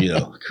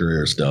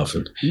 career stuff.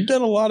 And you've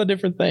done a lot of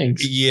different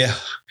things. Yeah.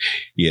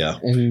 Yeah.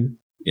 And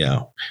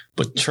yeah.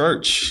 But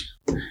church,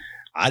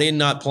 I did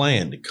not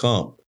plan to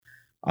come.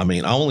 I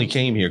mean, I only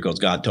came here because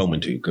God told me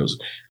to, because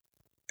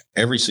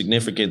every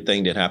significant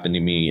thing that happened to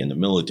me in the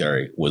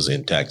military was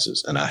in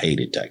Texas, and I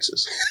hated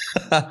Texas.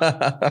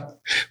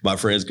 My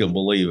friends couldn't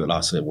believe it. I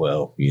said,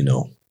 well,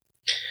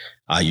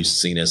 I used to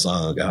sing that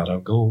song, God,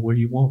 I'll go where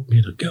you want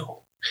me to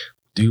go.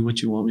 Do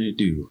what you want me to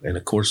do. And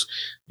of course,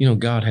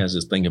 God has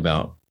this thing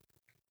about,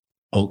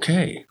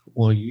 okay,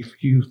 well,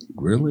 if you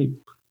really,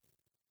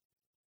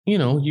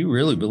 you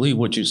really believe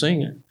what you're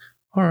singing,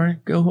 all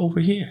right, go over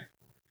here.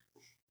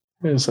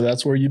 Yeah, so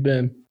that's where you've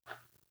been.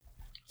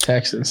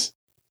 Texas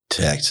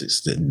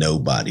that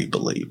nobody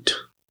believed.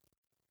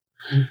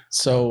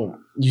 So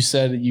you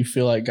said that you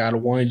feel like God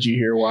wanted you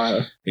here.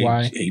 Why?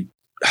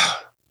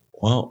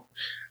 Well,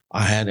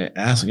 I had to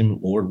ask him,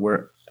 Lord,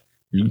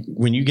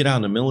 when you get out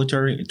in the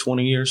military in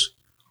 20 years,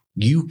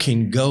 you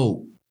can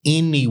go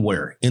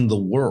anywhere in the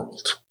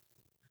world,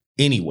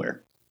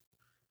 anywhere,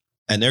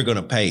 and they're going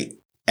to pay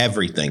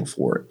everything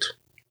for it.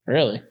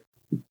 Really?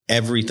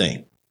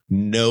 Everything.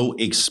 No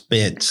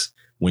expense.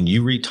 When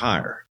you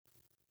retire,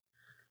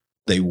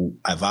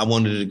 if I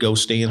wanted to go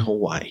stay in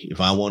Hawaii,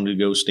 if I wanted to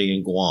go stay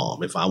in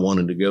Guam, if I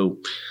wanted to go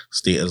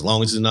stay, as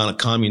long as it's not a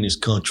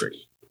communist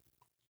country,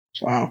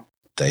 wow,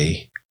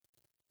 they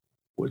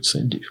would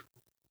send you.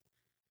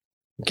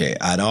 Okay,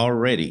 now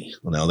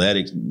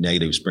that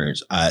negative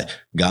experience,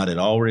 God had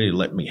already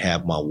let me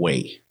have my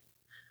way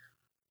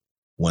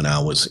when I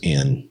was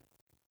in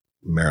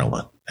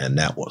Maryland, and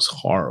that was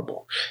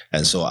horrible.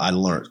 And so I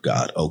learned,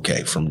 God,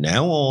 okay, from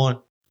now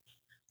on,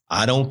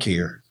 I don't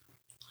care.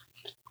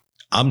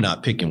 I'm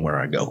not picking where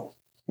I go.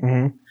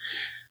 Mm-hmm.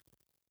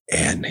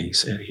 And he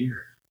said,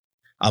 here.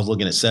 I was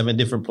looking at 7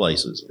 different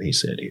places, and he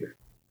said, here.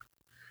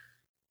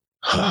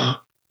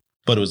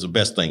 But it was the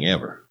best thing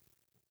ever.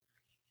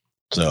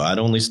 So I'd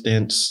only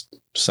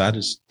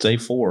decided to stay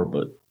 4,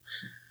 but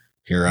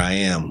here I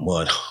am,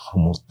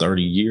 almost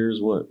 30 years?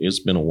 It's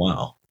been a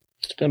while.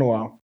 It's been a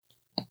while.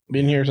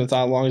 Been here since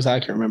as long as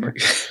I can remember.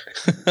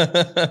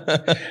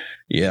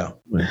 Yeah.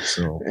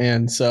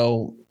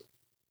 So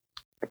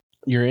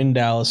you're in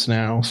Dallas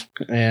now,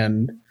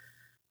 and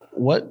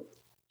what,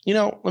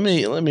 let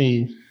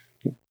me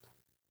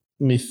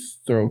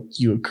throw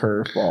you a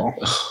curveball.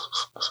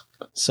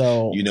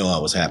 So I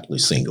was happily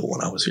single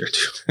when I was here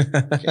too.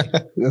 Okay.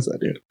 Yes, I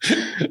do.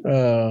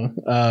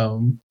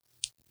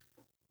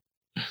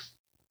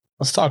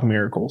 Let's talk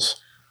miracles.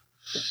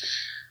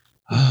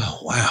 Oh,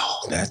 wow.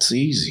 That's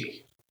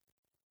easy.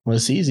 Well,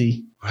 it's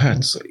easy.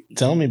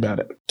 Tell me about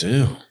it.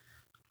 Dude,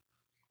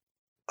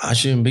 I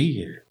shouldn't be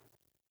here.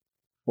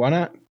 Why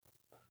not?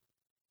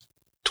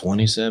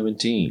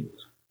 2017,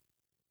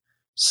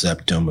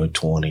 September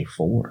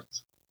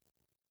 24th.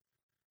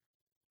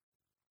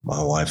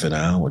 My wife and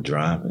I were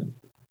driving,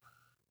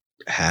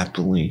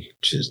 happily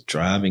just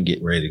driving,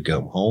 getting ready to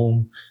come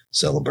home,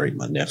 celebrate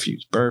my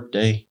nephew's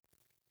birthday.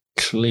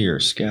 Clear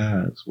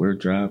skies. We're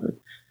driving,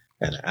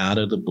 and out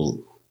of the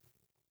blue,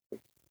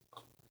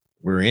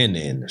 we're in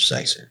the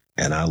intersection,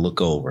 and I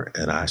look over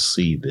and I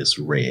see this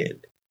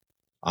red.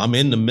 I'm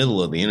in the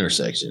middle of the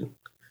intersection,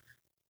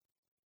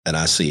 and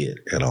I see it,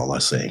 and all I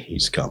say,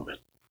 he's coming.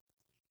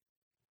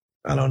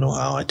 I don't know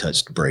how I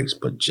touched the brakes,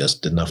 but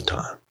just enough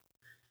time.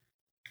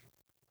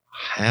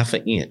 Half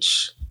an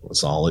inch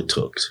was all it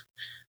took.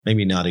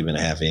 Maybe not even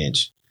a half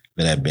inch.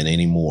 If it had been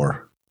any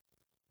more,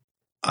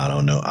 I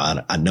don't know.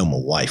 I know my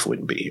wife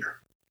wouldn't be here.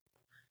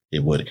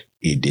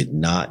 It did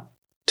not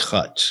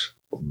touch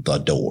the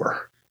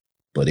door.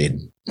 but it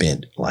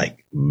bent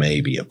like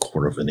maybe a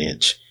quarter of an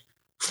inch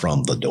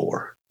from the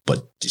door,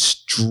 but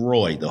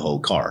destroyed the whole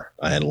car.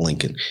 I had a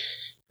Lincoln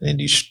and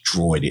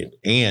destroyed it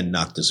and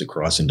knocked us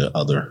across into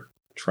other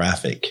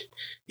traffic,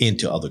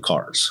 into other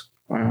cars.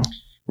 Wow.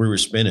 We were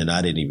spinning.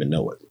 I didn't even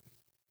know it.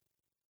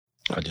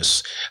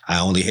 I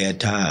only had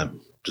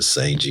time to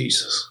say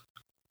Jesus.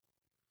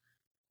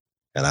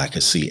 And I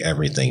could see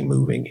everything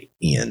moving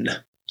in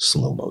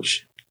slow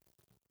motion.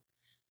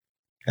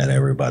 And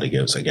everybody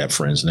goes, I got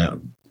friends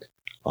now.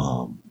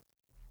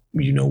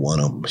 One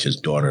of them, his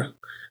daughter,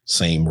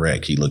 same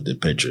wreck. He looked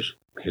at pictures.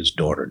 His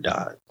daughter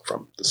died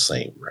from the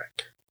same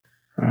wreck.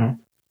 Wow.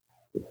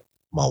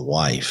 My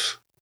wife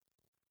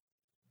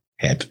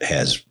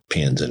has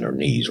pins in her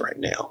knees right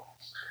now.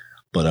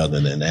 But other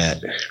than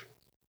that,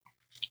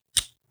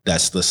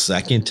 that's the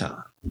second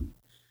time in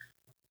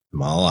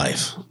my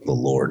life the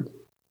Lord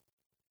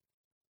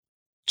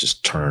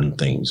just turned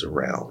things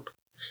around.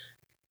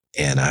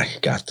 And I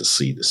got to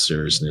see the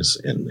seriousness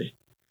and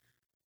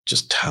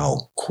just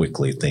how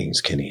quickly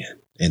things can end.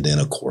 And then,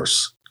 of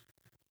course,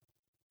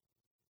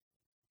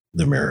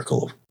 the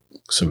miracle of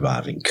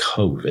surviving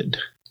COVID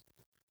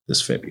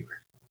this February.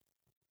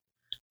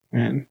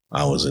 Man.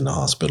 I was in the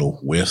hospital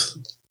with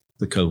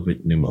the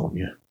COVID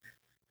pneumonia.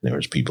 There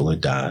was people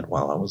that died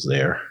while I was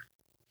there,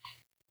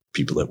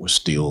 people that were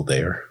still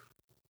there.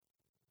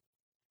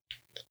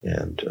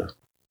 And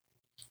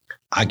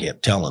I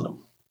kept telling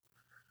them,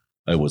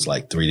 it was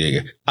like 3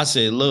 days. I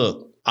said,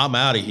 look, I'm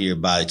out of here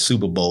by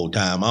Super Bowl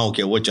time. I don't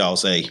care what y'all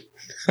say. she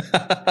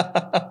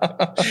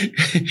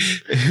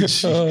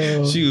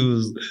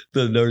was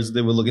the nurse.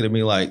 They were looking at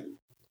me like,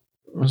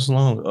 what's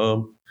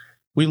long?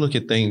 We look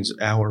at things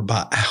hour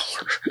by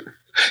hour.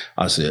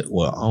 I said,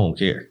 well, I don't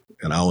care.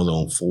 And I was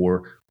on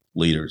 4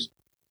 liters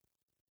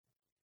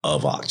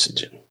of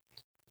oxygen.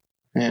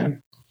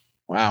 Man.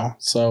 Wow.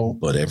 So,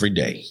 but every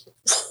day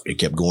it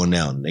kept going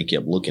down and they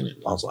kept looking at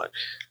it. I was like,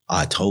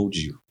 I told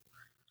you.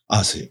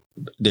 I said,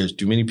 there's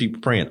too many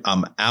people praying.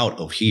 I'm out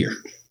of here.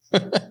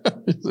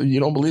 You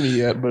don't believe it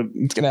yet, but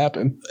it's going to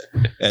happen.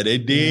 And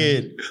it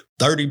did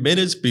 30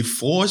 minutes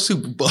before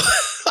Super Bowl.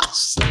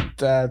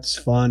 That's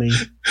funny.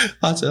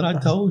 I said, I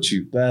told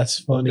you. That's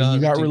funny. You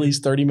got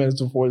released 30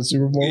 minutes before the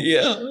Super Bowl?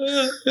 Yeah.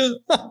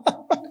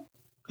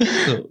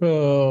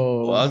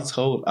 Oh.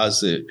 Well, I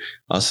said,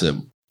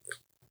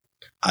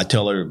 I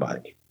tell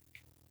everybody,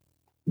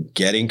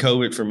 getting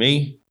COVID for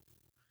me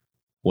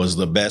was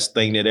the best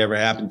thing that ever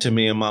happened to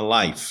me in my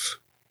life.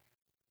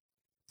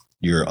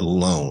 You're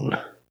alone,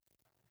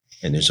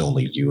 and it's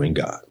only you and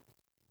God.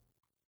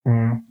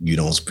 Mm. You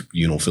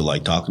don't feel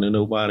like talking to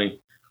nobody.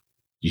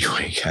 You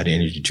ain't got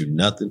energy to do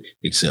nothing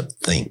except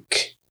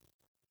think.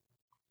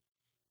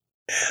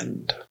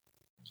 And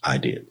I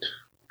did.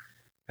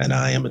 And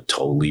I am a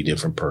totally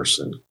different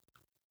person.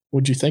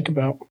 What'd you think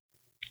about?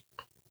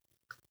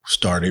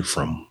 Started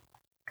from,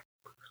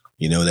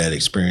 that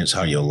experience,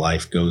 how your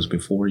life goes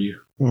before you.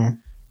 Mm.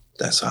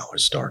 That's how it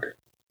started.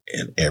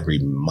 And every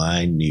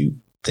minute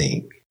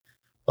thing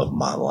of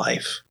my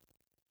life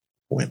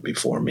went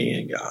before me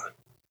and God.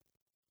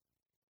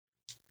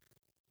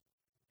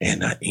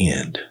 And I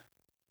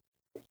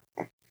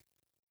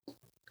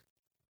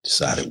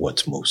decided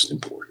what's most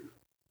important.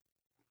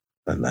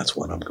 And that's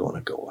what I'm going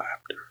to go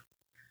after.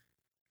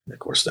 And of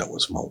course, that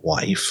was my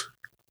wife,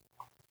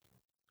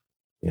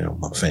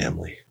 my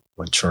family,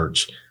 my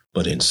church,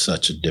 but in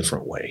such a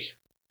different way.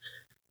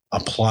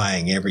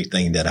 Applying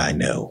everything that I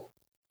know.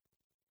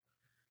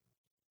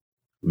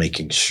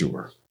 Making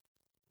sure.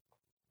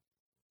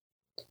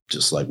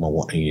 Just like my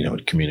wife,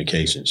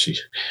 communication,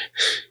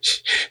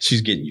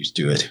 she's getting used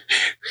to it.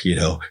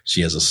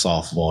 She has a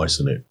soft voice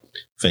and it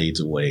fades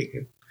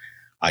away.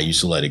 I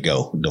used to let it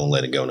go. Don't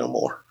let it go no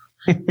more.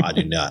 I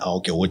do not. I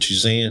don't care what you're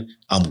saying.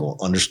 I'm going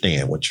to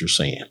understand what you're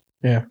saying.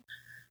 Yeah.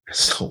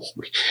 So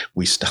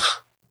we stop.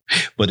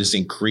 But it's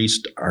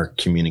increased our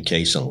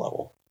communication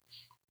level.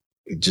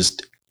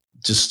 Just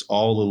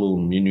all the little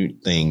minute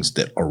things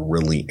that are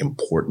really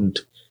important.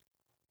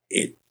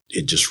 It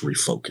just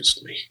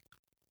refocused me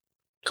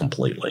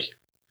completely.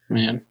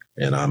 Man.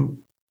 And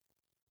I'm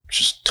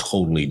just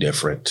totally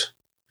different.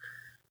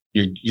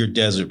 Your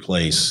desert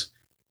place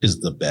is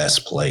the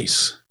best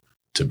place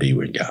to be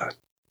with God.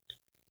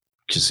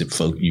 Because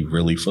you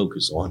really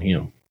focus on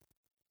Him.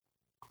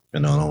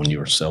 And not on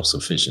your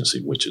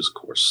self-sufficiency, which is,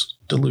 of course,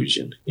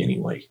 delusion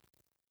anyway.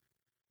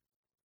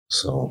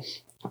 So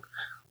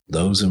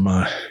those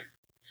are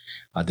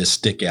they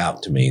stick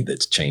out to me.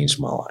 That's changed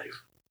my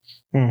life.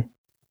 Hmm.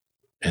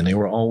 And they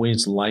were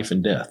always life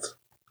and death.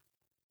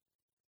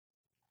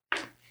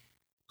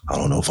 I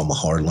don't know if I'm a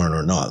hard learner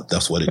or not.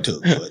 That's what it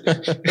took.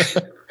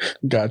 But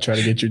God tried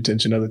to get your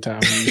attention other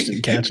time and you just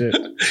didn't catch it.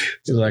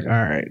 He's like, all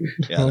right.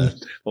 Yeah,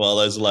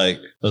 that's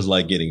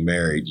like getting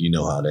married. You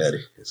know how that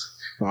is.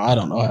 Well, I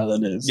don't know how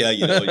that is. Yeah,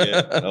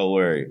 don't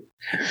worry.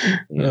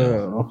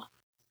 But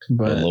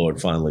the Lord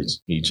finally,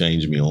 He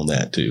changed me on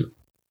that too.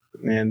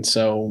 And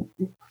so,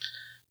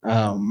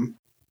 you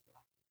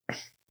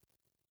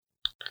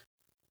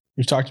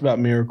talked about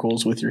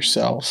miracles with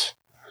yourself,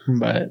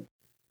 but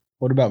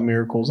What about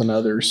miracles and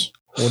others?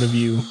 What have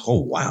you? Oh,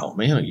 wow,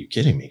 man. Are you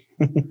kidding me?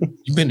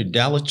 You been to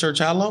Dallas Church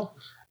how long?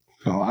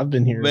 Oh, I've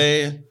been here.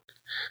 Man,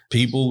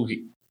 people,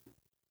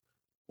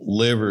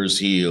 livers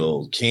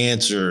healed,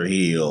 cancer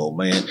healed,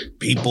 man.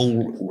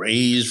 People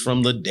raised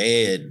from the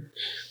dead.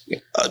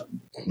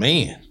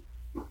 Man.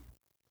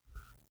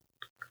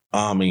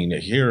 I mean, the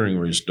hearing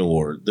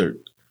restored.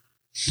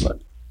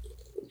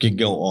 Could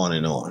go on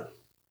and on.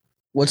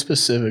 What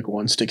specific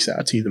one sticks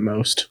out to you the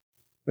most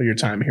of your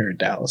time here at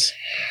Dallas?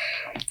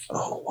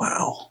 Oh,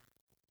 wow.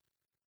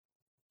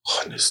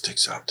 One that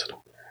sticks out to the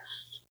most.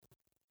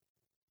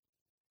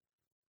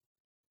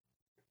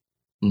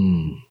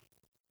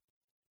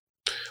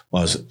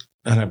 Well,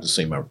 I'd have to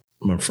say my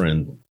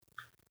friend,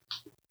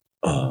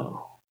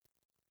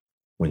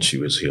 when she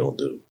was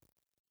healed of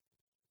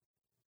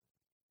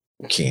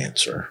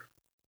cancer,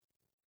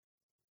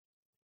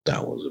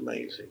 that was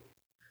amazing.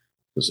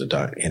 It was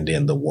and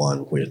then the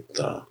one with,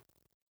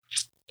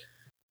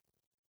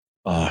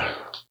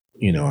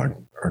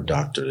 our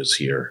doctor is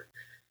here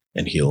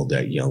and healed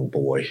that young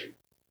boy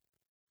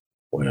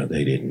where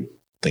they didn't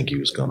think he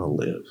was going to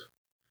live,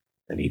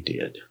 and he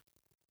did.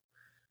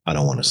 I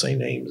don't want to say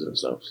names and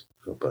stuff,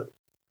 but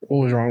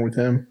what was wrong with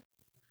him?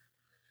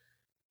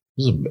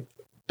 It was a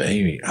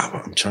baby.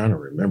 I'm trying to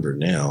remember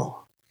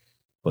now,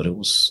 but it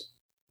was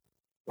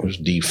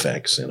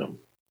defects in him.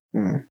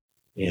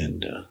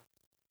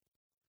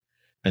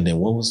 And then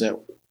what was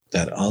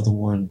that other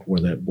one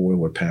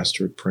where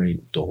pastor had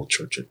prayed, the whole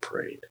church had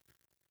prayed,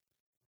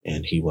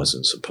 and he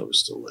wasn't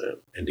supposed to live,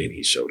 and then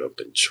he showed up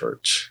in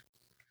church.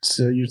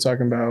 So you're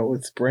talking about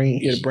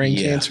he had brain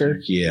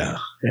cancer? Yeah.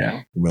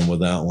 Remember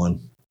that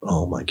one?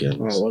 Oh my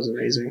goodness. Oh, it was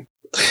amazing.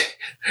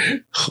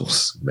 It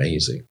was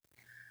amazing.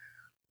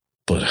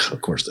 But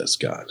of course that's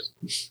God.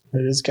 It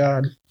is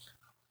God.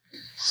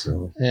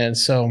 So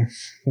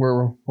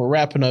we're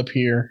wrapping up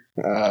here.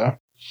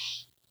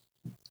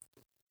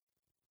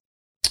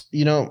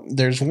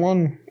 There's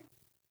one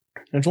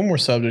more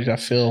subject I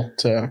feel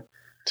to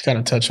kind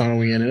of touch on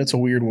again, and it's a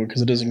weird one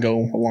because it doesn't go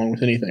along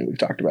with anything we've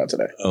talked about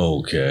today.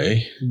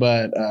 Okay.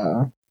 But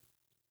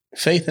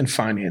faith and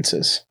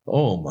finances.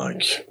 Oh my,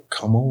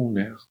 come on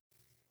now.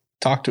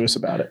 Talk to us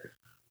about it.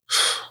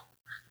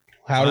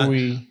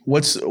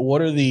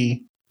 What are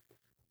the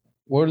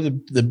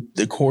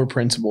core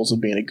principles of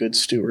being a good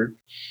steward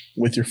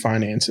with your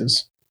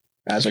finances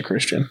as a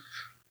Christian?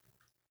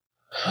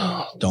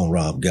 Don't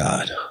rob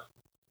God.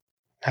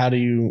 How do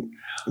you?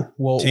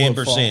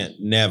 10%,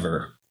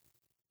 never,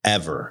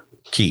 ever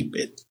keep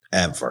it,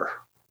 ever.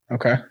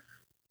 Okay.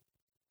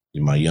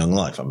 In my young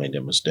life, I made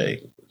that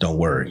mistake. Don't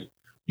worry.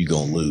 You're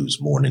going to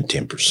lose more than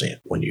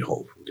 10% when you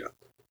hold from God.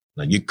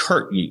 Now, you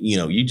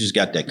just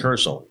got that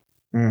curse on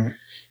you. Mm.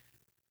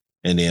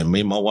 And then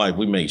me and my wife,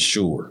 we made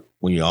sure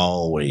we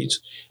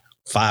always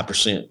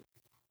 5%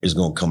 is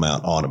going to come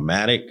out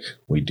automatic.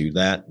 We do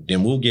that.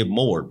 Then we'll give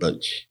more, but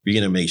we're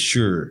going to make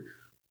sure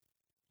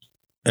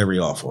every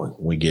offering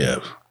we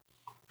give.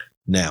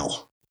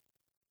 Now,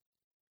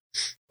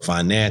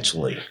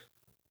 financially,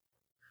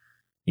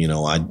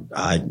 I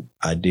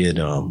did,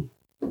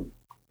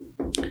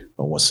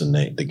 what's the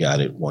name? The guy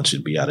that wants you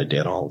to be out of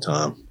debt all the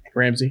time.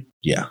 Ramsey.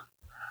 Yeah.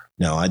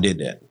 Now I did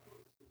that.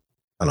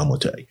 And I'm going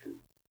to tell you,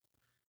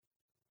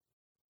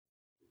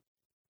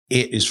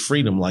 it is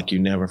freedom like you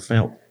never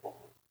felt.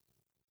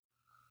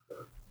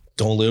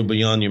 Don't live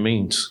beyond your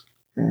means.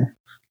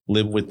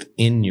 Live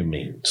within your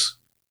means.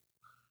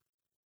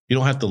 You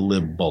don't have to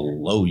live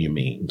below your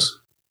means,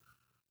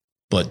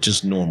 but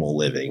just normal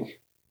living.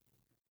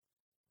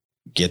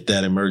 Get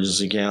that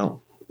emergency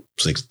account,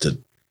 6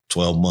 to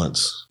 12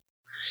 months.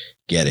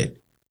 Get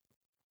it.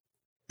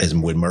 As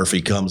when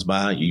Murphy comes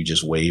by, you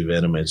just wave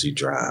at him as he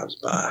drives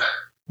by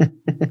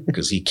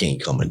because he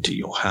can't come into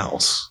your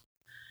house.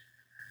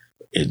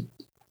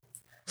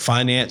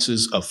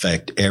 Finances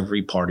affect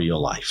every part of your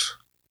life.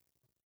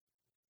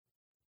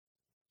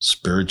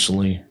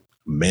 Spiritually,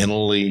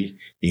 mentally,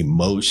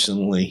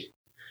 emotionally.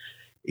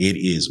 It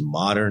is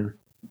modern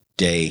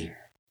day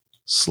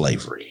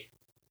slavery.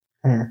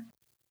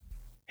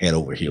 Head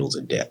over heels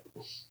in debt.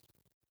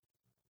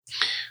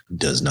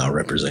 Does not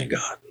represent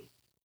God.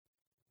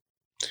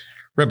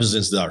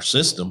 Represents our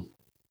system.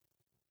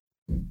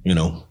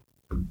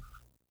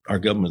 Our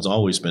government's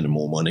always spending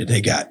more money than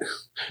they got.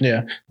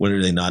 Yeah. When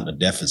are they not in a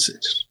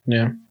deficit?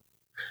 Yeah.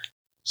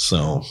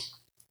 So,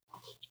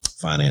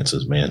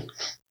 finances, man.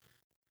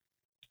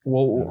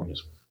 Well,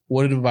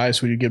 what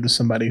advice would you give to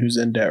somebody who's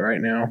in debt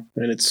right now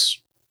and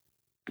it's,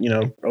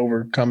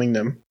 overcoming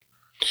them?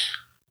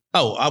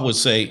 Oh, I would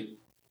say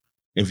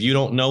if you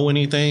don't know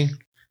anything,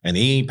 and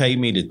he ain't paid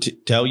me to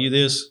tell you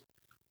this,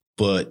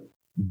 but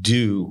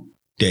do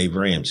Dave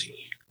Ramsey.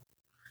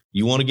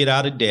 You want to get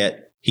out of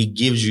debt, he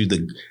gives you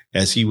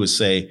as he would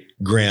say,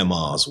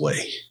 grandma's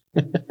way.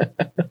 And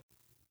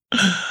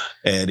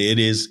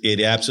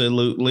it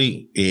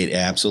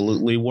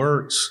absolutely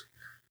works.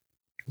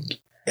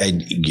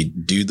 And you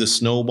do the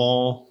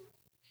snowball,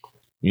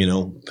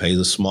 pay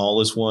the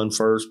smallest one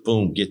first.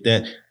 Boom, get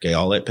that. Okay,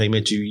 all that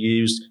payment you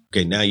used.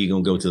 Okay, now you're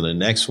going to go to the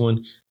next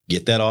one.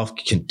 get that off,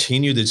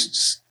 continue to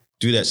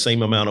do that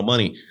same amount of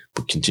money,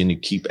 but continue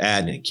to keep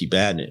adding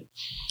it.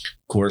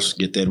 Of course,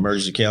 get that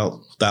emergency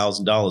account,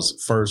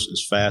 $1,000 first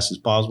as fast as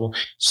possible,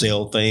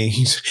 sell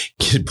things,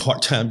 get a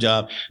part-time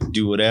job,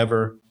 do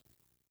whatever.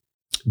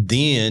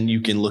 Then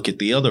you can look at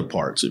the other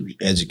parts of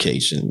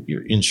education,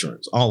 your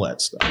insurance, all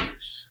that stuff.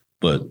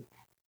 But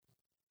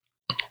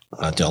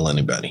I tell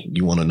anybody,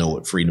 you want to know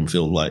what freedom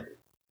feels like?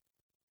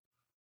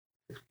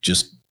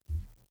 Just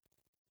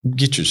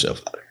get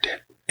yourself out of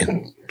debt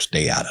and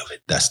stay out of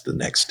it. That's the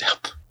next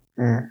step.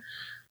 Mm.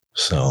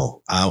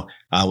 So I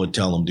would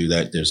tell them do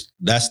that.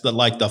 That's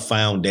the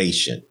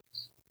foundation.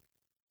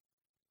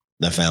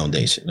 The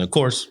foundation. And of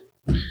course,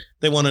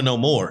 they want to know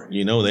more.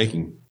 They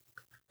can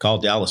call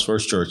Dallas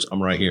First Church.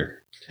 I'm right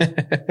here.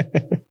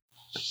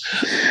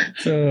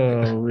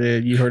 Oh,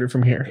 man, you heard it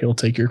from here. He'll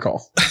take your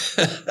call.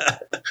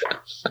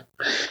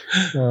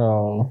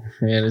 Oh,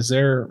 man, is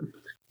there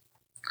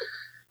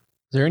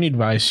any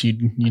advice you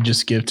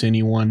just give to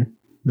anyone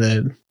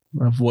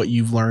of what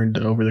you've learned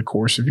over the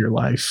course of your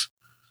life?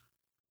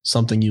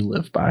 Something you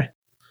live by?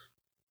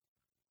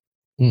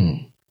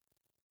 Okay,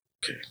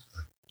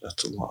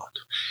 that's a lot.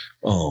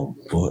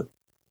 But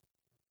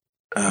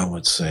I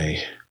would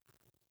say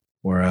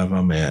wherever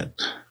I'm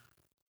at,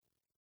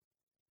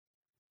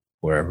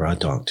 wherever I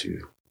talk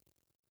to,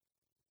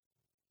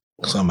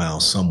 somehow,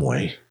 some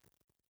way,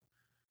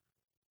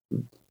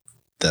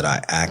 that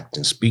I act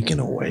and speak in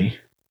a way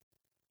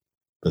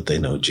that they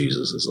know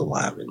Jesus is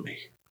alive in me.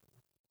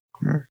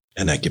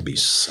 And that can be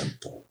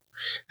simple.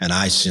 And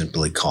I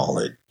simply call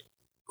it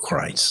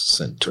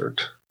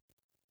Christ-centered.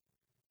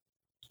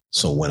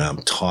 So when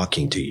I'm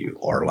talking to you,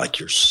 or like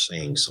you're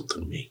saying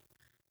something to me,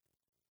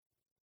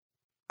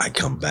 I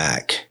come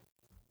back.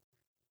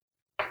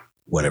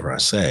 Whatever I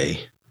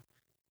say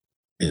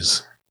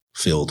is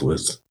filled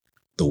with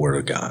the Word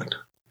of God.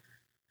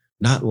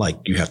 Not like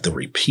you have to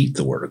repeat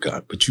the Word of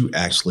God, but you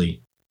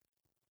actually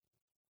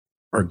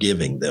are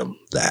giving them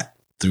that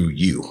through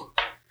you.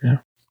 Yeah.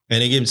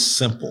 And it gets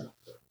simple.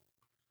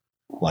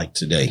 Like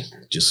today,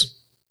 just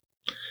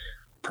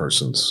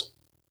persons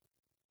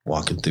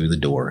walking through the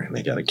door and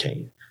they got a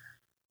cane.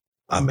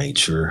 I made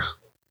sure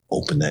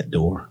open that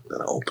door,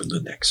 then I opened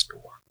the next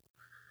door.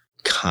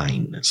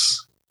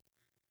 Kindness.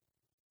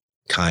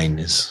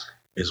 Kindness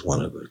is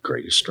one of the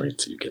greatest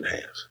strengths you can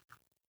have.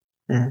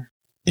 Mm.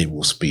 It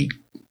will speak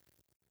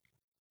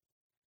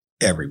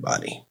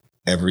everybody,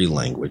 every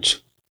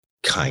language.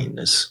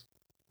 Kindness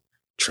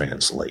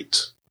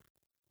translates,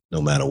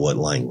 no matter what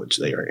language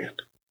they are in.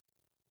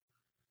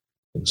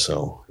 And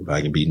so if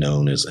I can be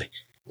known as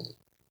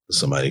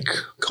somebody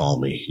call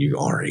me, you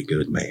are a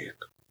good man.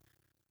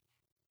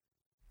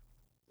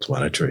 That's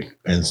what I treat.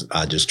 And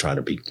I just try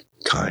to be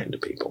kind to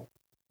people.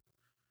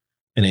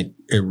 And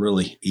it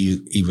really,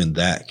 even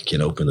that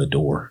can open the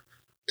door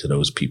to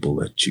those people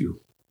that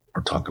you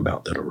are talking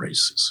about that are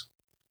racist.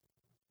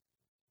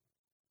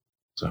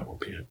 So that will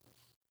be it.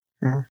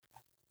 Mm.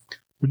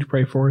 Would you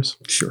pray for us?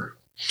 Sure.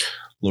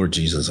 Lord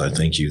Jesus, I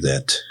thank you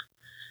that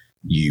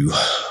you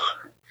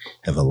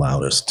have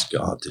allowed us,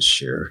 God, to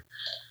share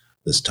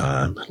this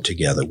time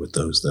together with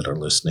those that are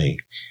listening.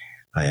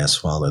 I ask,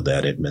 Father,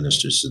 that it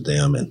ministers to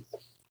them and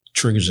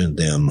triggers in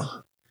them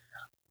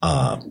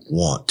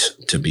want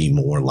to be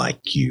more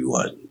like you,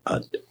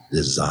 a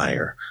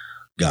desire,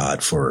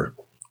 God, for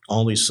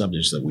all these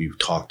subjects that we've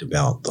talked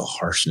about, the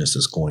harshness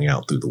that's going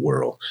out through the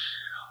world.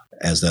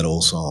 As that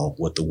old song,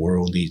 what the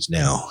world needs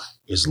now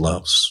is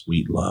love,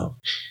 sweet love.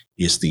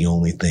 It's the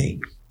only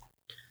thing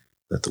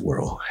that the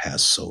world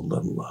has so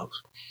little of.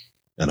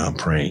 And I'm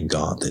praying,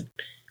 God, that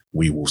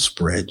we will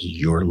spread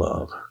your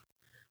love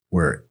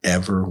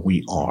wherever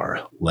we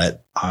are.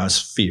 Let our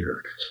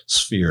sphere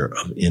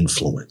of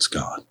influence,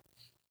 God,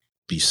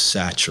 be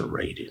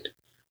saturated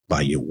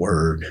by your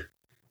word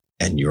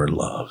and your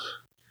love.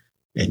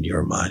 In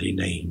your mighty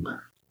name,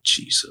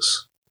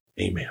 Jesus.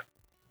 Amen.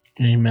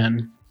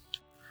 Amen.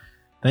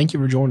 Thank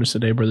you for joining us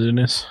today, Brother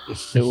Dennis. I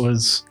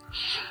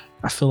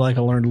feel like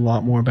I learned a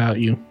lot more about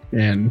you.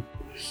 And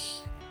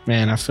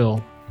man, I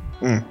feel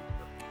the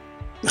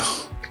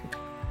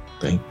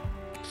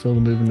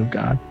movement of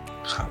God.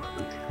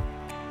 Hallelujah.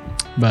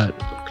 But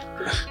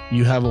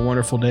you have a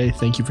wonderful day.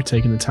 Thank you for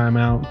taking the time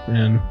out.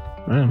 And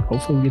man,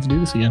 hopefully we get to do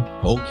this again.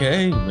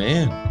 Okay,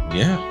 man.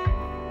 Yeah.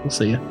 We'll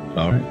see you.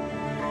 All right.